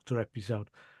 5th Doctor episode.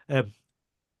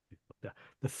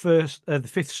 The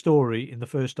fifth story in the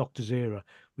first Doctor's era,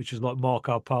 which is like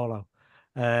Marco Polo,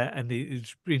 and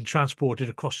it's been transported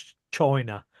across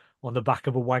China on the back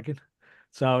of a wagon.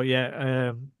 So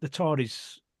yeah, the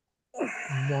TARDIS.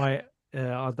 I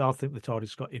think the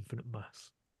TARDIS got infinite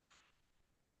mass.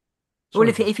 Well,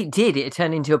 if it did, it'd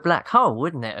turn into a black hole,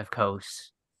 wouldn't it? Of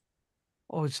course.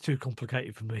 Oh, it's too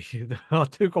complicated for me.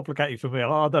 Too complicated for me.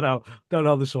 I don't know. Don't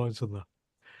know the science on that.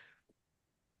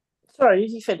 Sorry,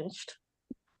 have you finished?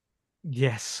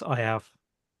 Yes, I have.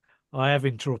 I have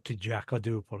interrupted Jack. I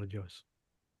do apologise.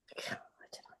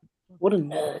 What a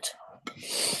nerd.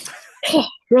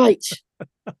 Right.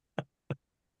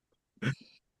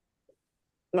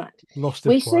 Right. Lost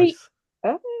We his see, place.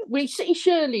 we see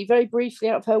Shirley very briefly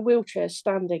out of her wheelchair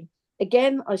standing.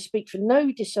 Again, I speak for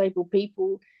no disabled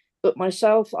people, but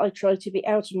myself, I try to be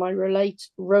out of my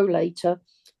rollator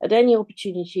at any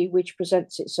opportunity which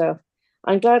presents itself.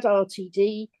 I'm glad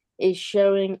RTD is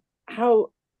showing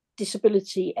how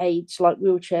disability aids like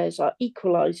wheelchairs are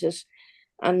equalizers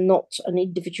and not an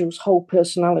individual's whole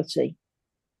personality.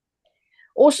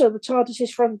 Also, the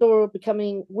TARDIS's front door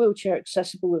becoming wheelchair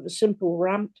accessible with a simple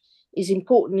ramp is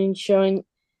important in showing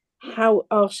how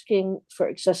asking for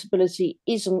accessibility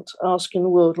isn't asking the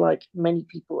world like many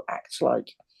people act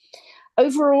like.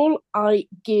 Overall, I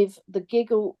give the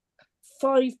Giggle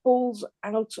 5 balls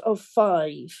out of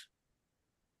 5.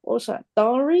 What's that?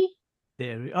 Dari?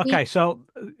 Dairy. Okay, so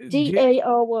Dary.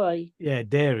 Yeah,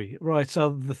 dairy. Right.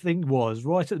 So the thing was,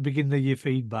 right at the beginning of your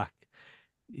feedback,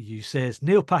 you says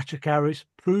Neil Patrick Harris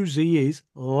proves he is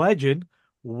legend.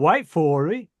 Wait for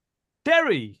it,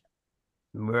 Derry.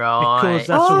 Right. Because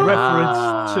that's a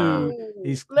reference to Oh,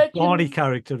 his legend Barney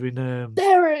character in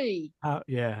Derry. How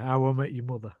I Met Your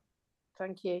Mother.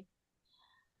 Thank you.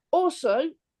 Also,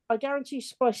 I guarantee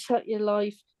Spice Out Your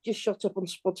Life just shot up on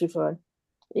Spotify.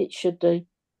 It should do.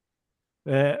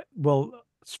 Well,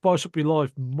 Spice Up Your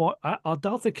Life. I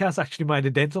don't think has actually made a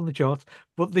dent on the charts,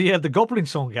 but the Goblin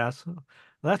song has.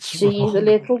 That's See the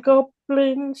little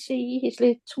goblin, see his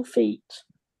little feet.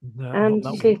 No, and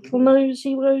not his that one. little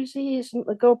nosy rosy isn't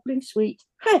the goblin sweet.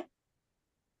 Heh,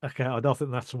 Okay, I don't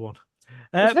think that's the one.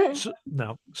 isn't it?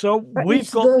 No. So That we've is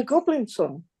got. the goblin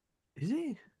song. Is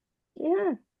he?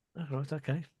 Yeah. Oh, right.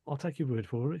 Okay. I'll take your word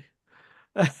for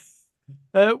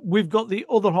it. We've got the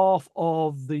other half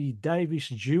of the Davis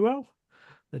duo,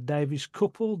 the Davis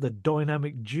couple, the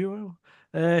dynamic duo.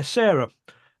 Sarah.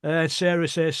 Sarah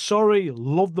says, sorry,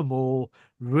 love them all.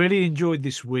 Really enjoyed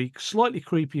this week. Slightly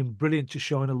creepy and brilliant to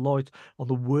shine a light on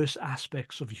the worst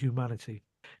aspects of humanity.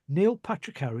 Neil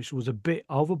Patrick Harris was a bit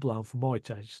overblown for my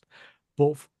taste,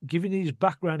 but given his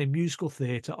background in musical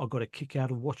theatre, I got a kick out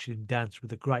of watching him dance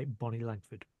with the great Bonnie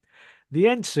Langford. The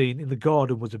end scene in the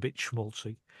garden was a bit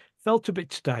schmaltzy, felt a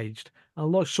bit staged,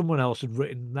 and like someone else had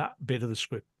written that bit of the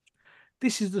script.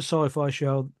 This is the sci-fi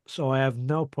show, so I have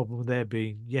no problem with there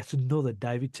being yet another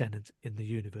David Tennant in the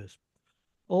universe.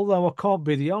 Although I can't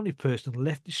be the only person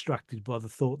left distracted by the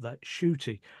thought that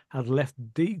Shooty had left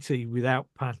DT without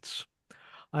pants.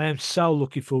 I am so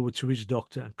looking forward to his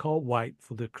Doctor and can't wait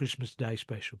for the Christmas Day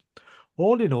special.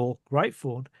 All in all, great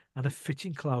fun and a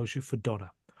fitting closure for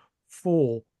Donna.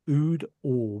 4 ood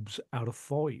orbs out of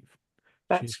 5.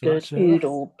 That's Cheers for that, good. Sarah. Ood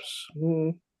orbs.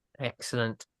 Mm.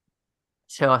 Excellent.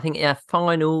 So I think our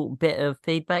final bit of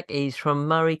feedback is from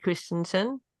Murray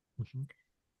Christensen. Mhm.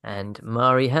 And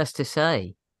Murray has to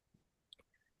say,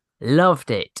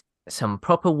 loved it. Some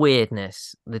proper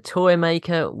weirdness. The toy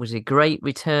maker was a great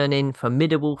returning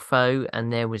formidable foe,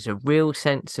 and there was a real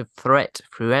sense of threat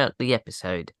throughout the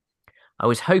episode. I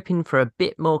was hoping for a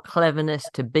bit more cleverness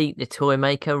to beat the toy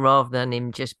maker rather than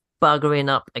him just buggering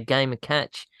up a game of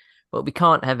catch, but we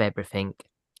can't have everything.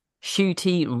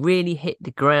 Shooty really hit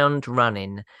the ground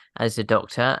running as the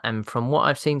Doctor, and from what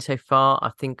I've seen so far,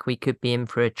 I think we could be in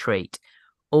for a treat.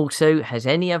 Also, has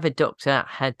any other Doctor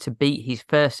had to beat his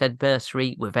first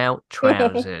adversary without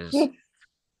trousers?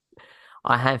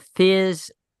 I have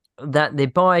fears that the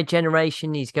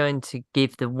bi-generation is going to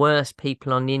give the worst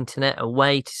people on the internet a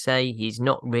way to say he's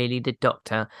not really the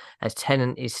Doctor, as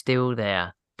Tennant is still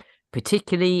there.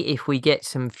 Particularly if we get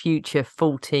some future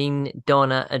 14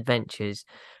 Donna adventures.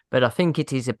 But I think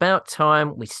it is about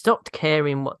time we stopped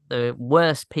caring what the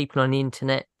worst people on the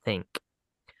internet think.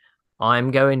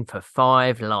 I'm going for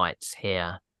 5 lights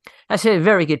here. That's a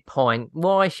very good point.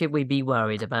 Why should we be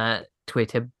worried about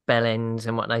Twitter bellends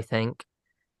and what they think?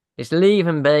 Just leave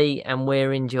them be and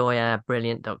we'll enjoy our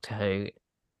brilliant Doctor Who.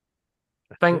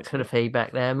 Thanks for the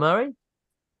feedback there, Murray.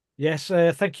 Yes,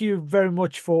 thank you very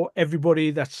much for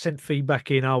everybody that sent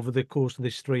feedback in over the course of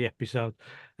this 3 episodes.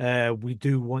 We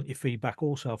do want your feedback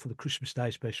also for the Christmas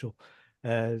Day special,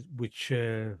 which,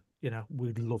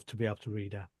 we'd love to be able to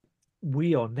read out.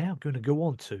 We are now going to go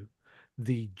on to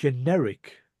the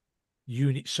generic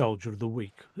unit soldier of the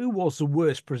week. Who was the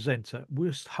worst presenter,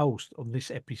 worst host on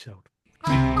this episode?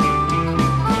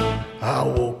 I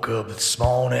woke up this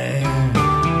morning,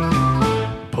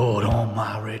 put on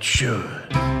my red shirt.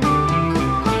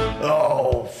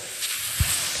 Oh.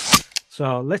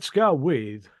 So let's go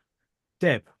with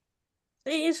Deb.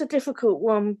 It is a difficult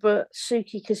one, but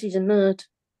Suki, because he's a nerd.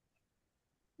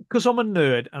 Because I'm a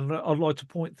nerd and I'd like to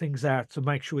point things out to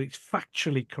make sure it's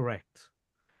factually correct.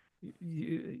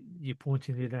 You're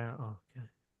pointing it out. Oh, okay.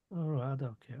 All right. I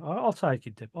don't care. I'll take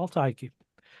it, Deb. I'll take it.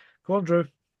 Go on, Drew.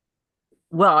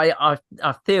 Well,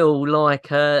 I feel like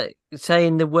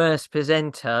saying the worst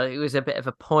presenter. It was a bit of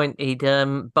a pointed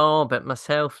barb at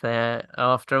myself there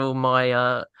after all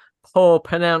my poor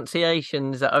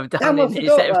pronunciations that I've done Damn, I in this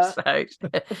forgot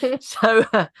episode. So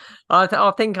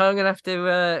I think I'm gonna have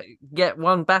to get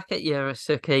one back at you,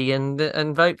 Suki,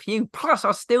 and vote for you. Plus,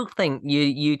 I still think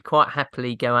you'd quite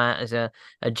happily go out as a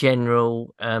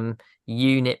general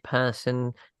unit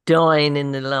person dying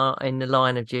in the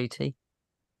line of duty.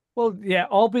 Well, yeah,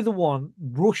 I'll be the one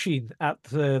rushing at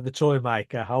the toy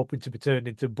maker, hoping to be turned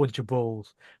into a bunch of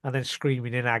balls, and then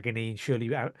screaming in agony in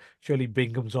Shirley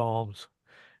Bingham's arms.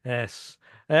 Yes.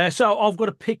 So I've got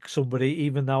to pick somebody,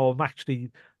 even though I'm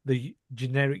actually the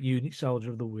generic unit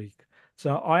soldier of the week.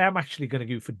 So I am actually going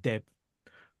to go for Deb,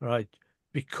 right?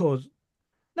 Because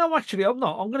no, actually, I'm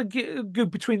not. I'm going to go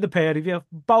between the pair of you,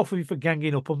 both of you, for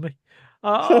ganging up on me.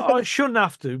 I shouldn't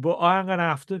have to, but I am going to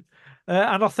have to.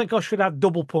 And I think I should have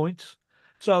double points,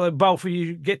 so that both of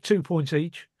you get 2 points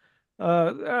each.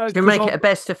 Should we make it a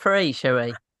best of 3, shall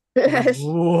we? Yes.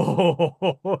 Whoa.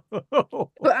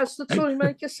 But as the toy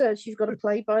maker says, you've got to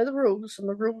play by the rules, and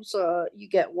the rules are you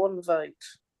get 1 vote.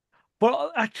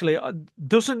 But actually,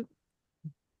 doesn't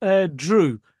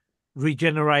Drew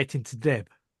regenerate into Deb?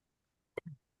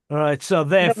 All right, so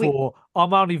therefore,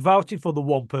 I'm only voting for the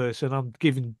one person. I'm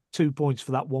giving 2 points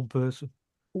for that one person.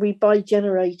 We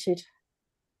bi-generated.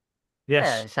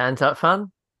 Yes. Yeah, sounds like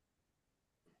fun.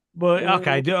 But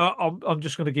okay, I'm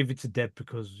just going to give it to Deb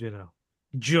because,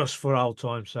 just for old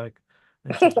time's sake.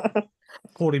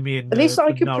 Putting me in. At least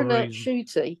I for could no pronounce reason.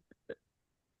 shooty.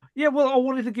 Yeah, well, I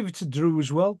wanted to give it to Drew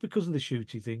as well because of the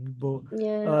shooty thing. But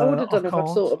Yeah, I would have done if I'd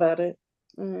thought about it.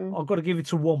 I've got to give it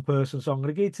to one person, so I'm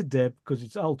going to give it to Deb because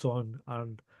it's old time,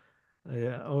 and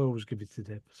I always give it to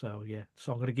Deb. So yeah,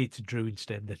 so I'm going to give it to Drew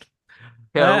instead then.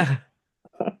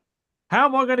 How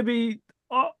am I going to be?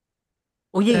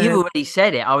 Well, you've already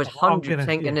said it. I was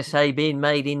 100% going to say being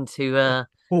made into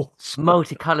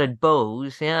multicolored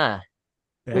balls. Yeah,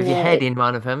 with your head in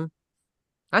one of them.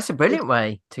 That's a brilliant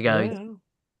way to go.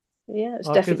 Yeah, it's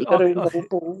definitely got to involve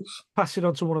balls. Pass it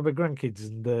on to one of my grandkids,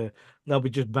 and they'll be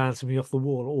just bouncing me off the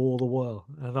wall all the while.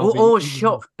 And or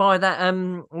shot by that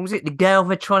what was it, the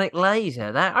galvatronic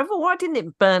laser? Why didn't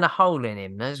it burn a hole in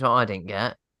him? That's what I didn't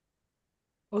get.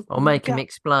 Or make him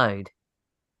explode.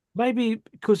 Maybe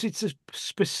because it's a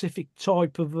specific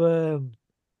type of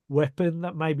weapon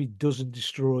that maybe doesn't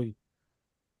destroy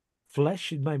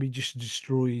flesh. It maybe just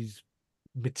destroys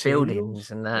materials.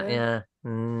 Buildings and that, yeah.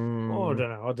 Oh,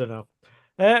 I don't know.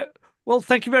 Well,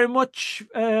 thank you very much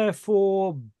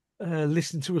for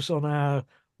listening to us on our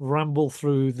ramble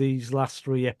through these last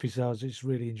 3 episodes. It's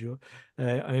really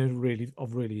I've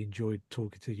really enjoyed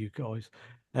talking to you guys,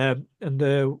 and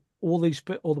all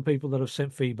the people that have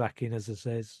sent feedback in, as I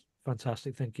says,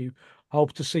 fantastic. Thank you.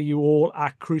 Hope to see you all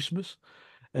at Christmas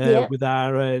with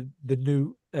our the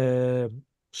new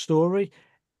story.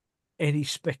 Any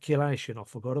speculation? I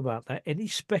forgot about that. Any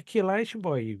speculation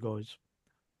by you guys?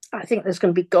 I think there's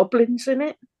going to be goblins in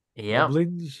it. Yeah.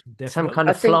 Goblins, definitely. Some kind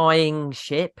of flying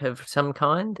ship of some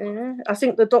kind. Yeah. I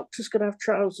think the Doctor's going to have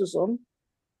trousers on.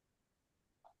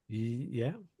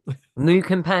 Yeah. New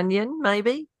companion,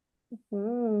 maybe?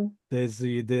 There's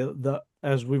the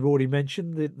as we've already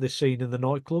mentioned, the scene in the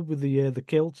nightclub with the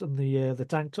kilt and the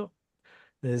tank top.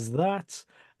 There's that.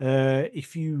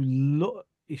 If you look,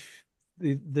 if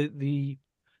the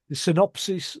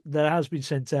synopsis that has been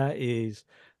sent out is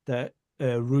that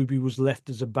Ruby was left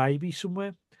as a baby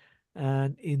somewhere,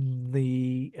 and in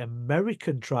the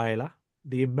American trailer,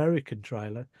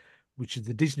 which is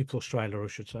the Disney Plus trailer, I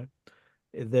should say,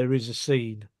 there is a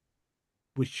scene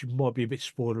which might be a bit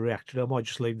spoilery. Actually, I might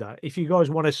just leave that. If you guys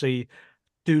want to see,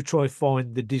 do try and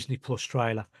find the Disney Plus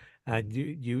trailer, and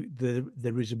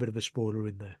there is a bit of a spoiler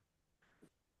in there.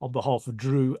 On behalf of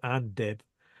Drew and Deb,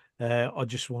 I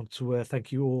just want to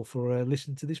thank you all for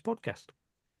listening to this podcast.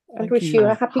 And wish you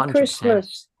a happy 100%.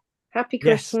 Christmas. Happy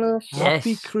Christmas.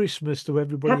 Happy Christmas to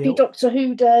everybody. Happy Doctor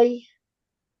Who Day.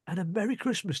 And a Merry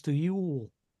Christmas to you all.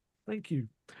 Thank you.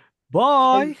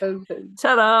 Bye.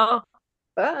 Ta-da.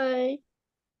 Bye.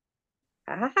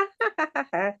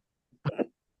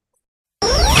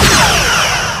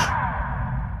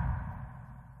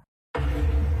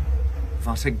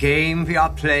 What a game we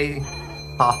are playing.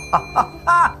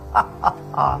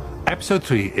 Episode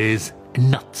 3 is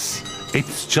nuts.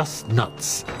 It's just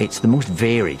nuts. It's the most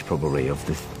varied, probably, of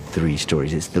the 3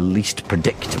 stories. It's the least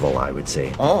predictable, I would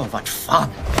say. Oh, what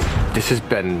fun. This has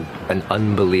been an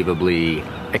unbelievably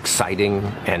exciting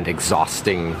and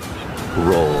exhausting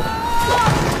role.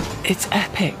 It's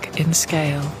epic in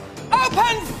scale.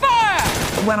 Open fire!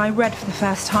 When I read for the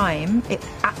first time, it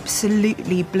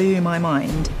absolutely blew my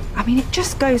mind. I mean, it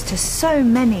just goes to so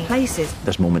many places.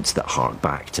 There's moments that hark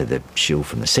back to the show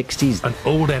from the 60s. An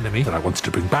old enemy that I wanted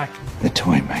to bring back. The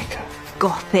Toymaker.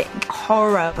 Gothic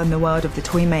horror in the world of the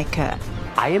Toymaker.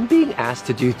 I am being asked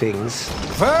to do things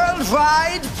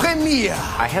Worldwide premiere!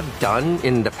 I have done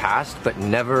in the past, but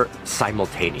never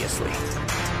simultaneously.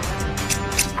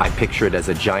 I picture it as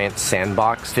a giant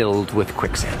sandbox filled with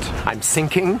quicksand. I'm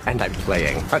sinking and I'm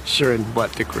playing, not sure in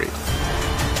what degree.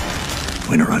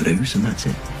 Win or I lose, and that's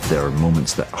it. There are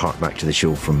moments that hark back to the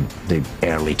show from the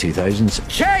early 2000s.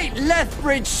 Kate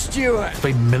Lethbridge Stewart!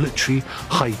 Very military,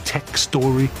 high-tech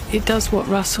story. It does what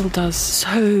Russell does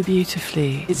so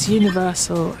beautifully. It's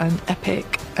universal and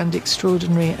epic and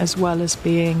extraordinary, as well as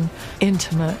being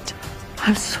intimate.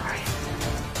 I'm sorry.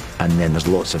 And then there's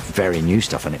lots of very new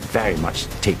stuff, and it very much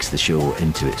takes the show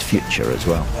into its future as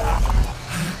well.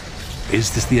 Is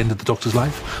this the end of the Doctor's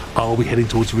life? Are we heading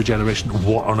towards regeneration?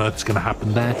 What on earth is going to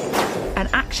happen there? An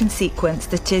action sequence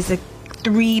that is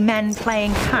 3 men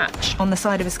playing catch on the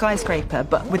side of a skyscraper,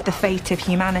 but with the fate of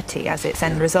humanity as its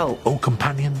end result. All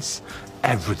companions,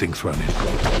 everything thrown in.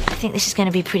 I think this is going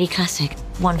to be pretty classic.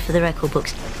 One for the record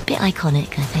books. A bit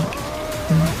iconic, I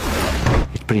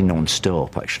think. It's pretty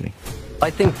non-stop, actually. I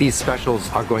think these specials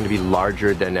are going to be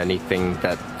larger than anything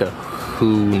that the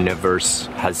Who-niverse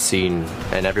has seen,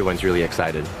 and everyone's really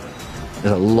excited.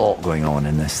 There's a lot going on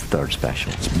in this third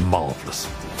special. It's marvellous.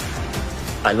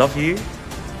 I love you.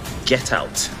 Get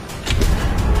out.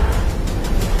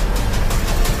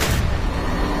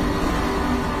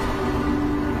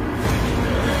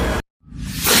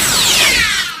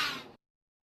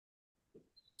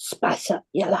 Spice up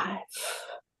your life.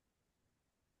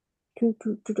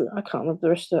 I can't remember the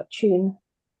rest of that tune.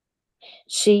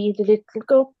 See the little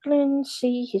goblin,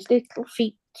 see his little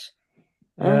feet,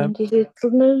 and his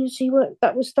little nosy work.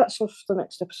 That's off the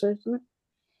next episode, isn't it?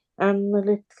 And the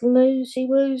little nosy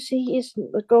wosy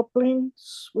isn't the goblin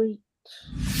sweet.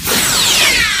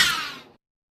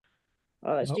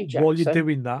 Oh, let's do Jackson. While you're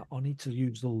doing that, I need to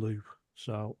use the loop,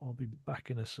 so I'll be back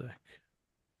in a sec.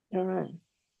 All right.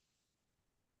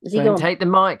 Don't take the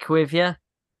mic with you.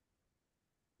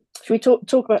 Should we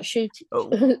talk about shooting?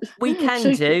 We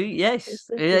can do,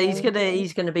 yes. Yeah, he's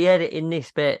gonna be editing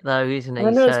this bit though, isn't he? I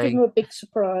know, it's giving him a big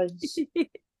surprise.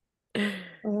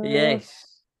 Yes.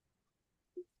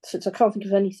 Since I can't think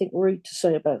of anything rude to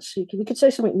say about Suki, we could say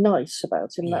something nice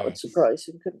about him. That would surprise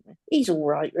him, couldn't we? He's all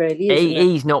right, really.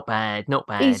 He's not bad, not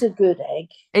bad. He's a good egg.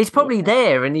 He's probably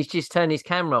there, and he's just turned his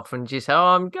camera off and just,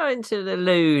 I'm going to the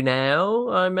loo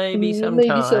now. Maybe sometime.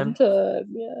 Maybe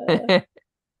sometime, yeah.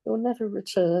 He'll never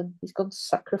return. He's gone to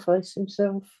sacrifice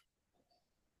himself.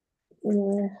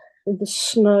 Yeah, in the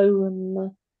snow and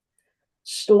the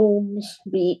storms,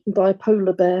 be eaten by a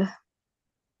polar bear.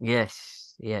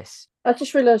 Yes, yes. I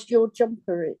just realised your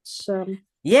jumper. It's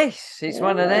yes, it's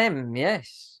one of them.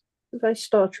 Yes, very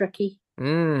Star Trekky.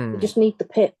 You just need the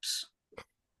pips.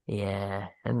 Yeah,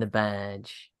 and the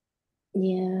badge.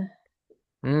 Yeah.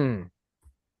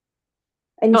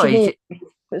 Engineering,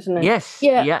 isn't it? Yes.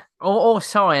 Yeah. Or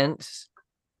science.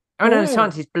 Oh no,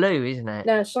 science is blue, isn't it?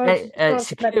 No, science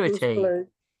security. Blue.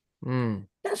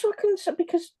 That's what I couldn't say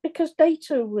because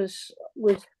Data was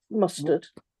mustard.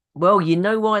 Well, you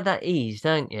know why that is,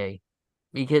 don't you?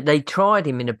 Because they tried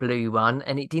him in a blue one,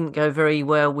 and it didn't go very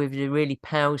well with the really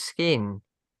pale skin.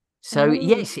 So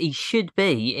yes, he should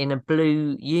be in a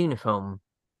blue uniform,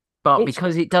 but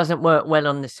because it doesn't work well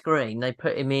on the screen, they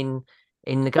put him in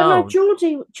the gold.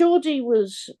 No, Geordie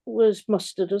was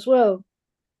mustard as well,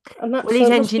 and that's he's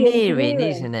engineering,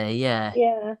 isn't he? Yeah.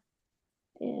 Yeah.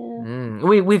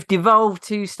 We've devolved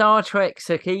to Star Trek,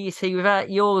 Suki. You see,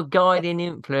 without your guiding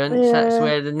influence, that's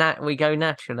where we go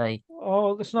naturally.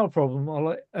 Oh, that's no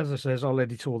problem. As I says, I'll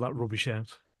edit all that rubbish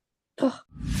out. Is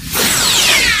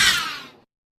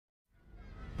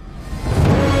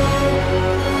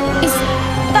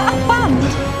that a band?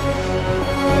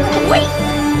 Wait!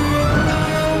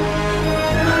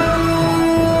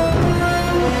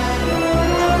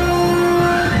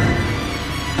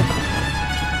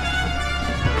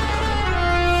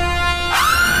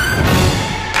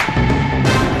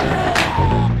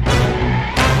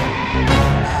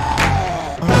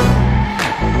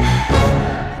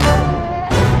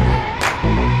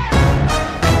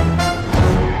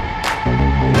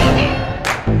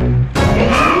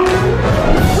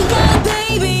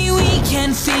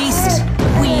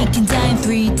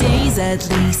 At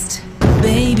least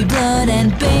baby blood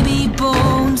and baby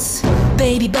bones,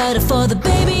 baby butter for the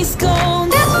baby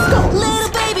scones, little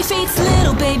baby feet,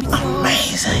 little baby toes.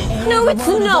 Amazing. No, it's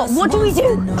not. What do we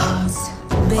do?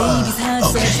 Baby's had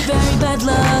such very bad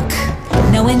luck.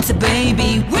 Now enter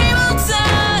baby, we will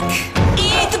talk.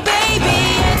 Eat the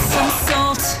baby and some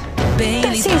salt.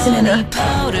 Bailey's honey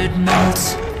powdered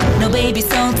malt. Now baby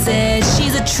salt says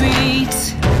she's a treat.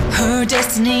 Her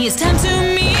destiny is time to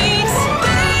meet.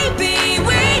 Baby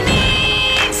we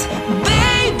need,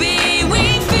 baby we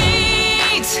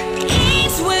feed.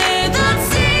 Eats with our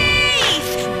teeth,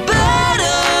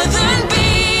 better than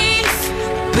beef.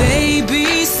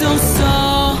 Baby so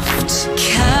soft,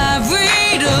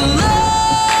 carried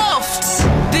aloft.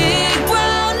 Big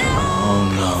brown. Oh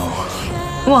no.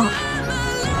 What?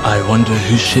 I wonder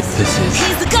whose ship this is.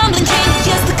 He's the Goblin King,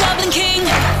 yes, the Goblin King.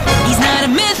 He's not a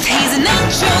myth, he's an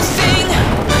actual thing.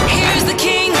 Here's the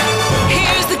king,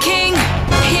 here's the king,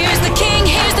 here's the king,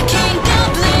 here's the king,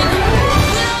 Goblin.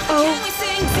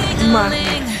 My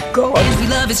God. And we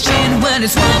love his chin when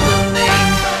it's wobbling.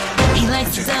 He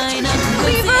likes to dine on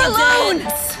Leave her alone.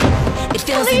 It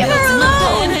feels Leave her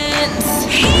alone.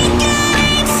 He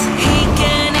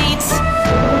can eat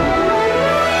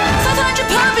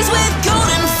 500 puppies with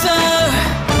golden fur.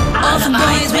 Orphan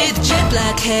boys with jet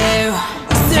black hair.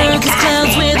 Circus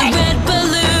clowns with a red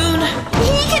balloon.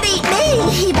 He can eat me.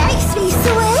 He makes me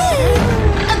swear.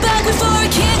 A banquet for a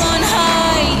king on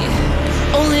high.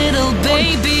 Oh little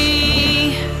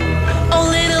baby, oh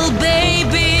little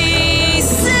baby,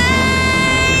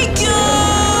 say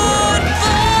goodbye.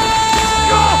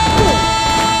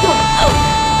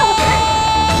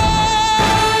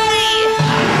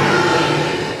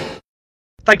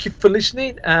 Thank you for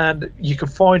listening, and you can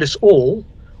find us all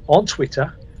on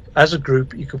Twitter as a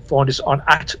group. You can find us on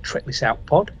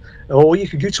 @TrekThisOutPod, or you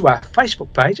can go to our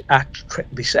Facebook page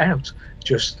 @TrekThisOut.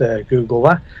 Just Google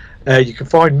that. You can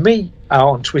find me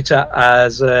on Twitter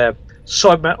as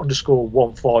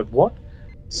Sideman_151.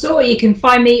 So you can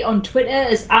find me on Twitter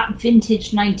as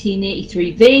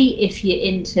 @Vintage1983V if you're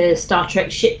into Star Trek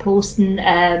shitposting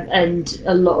and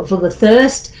a lot of other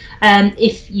thirst.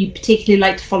 If you particularly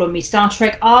like to follow me Star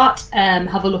Trek art,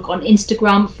 have a look on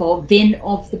Instagram for Vin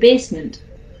of the Basement.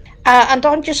 And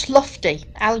I'm just Lufty,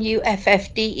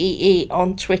 LUFFDEE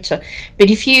on Twitter. But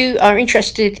if you are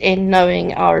interested in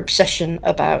knowing our obsession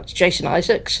about Jason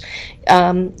Isaacs,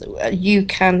 you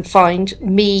can find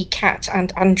me, Kat,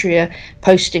 and Andrea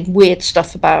posting weird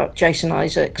stuff about Jason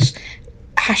Isaacs.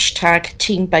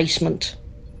 #Team Basement.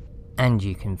 And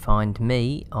you can find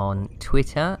me on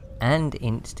Twitter and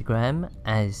Instagram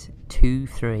as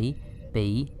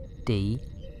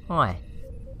 23BDI.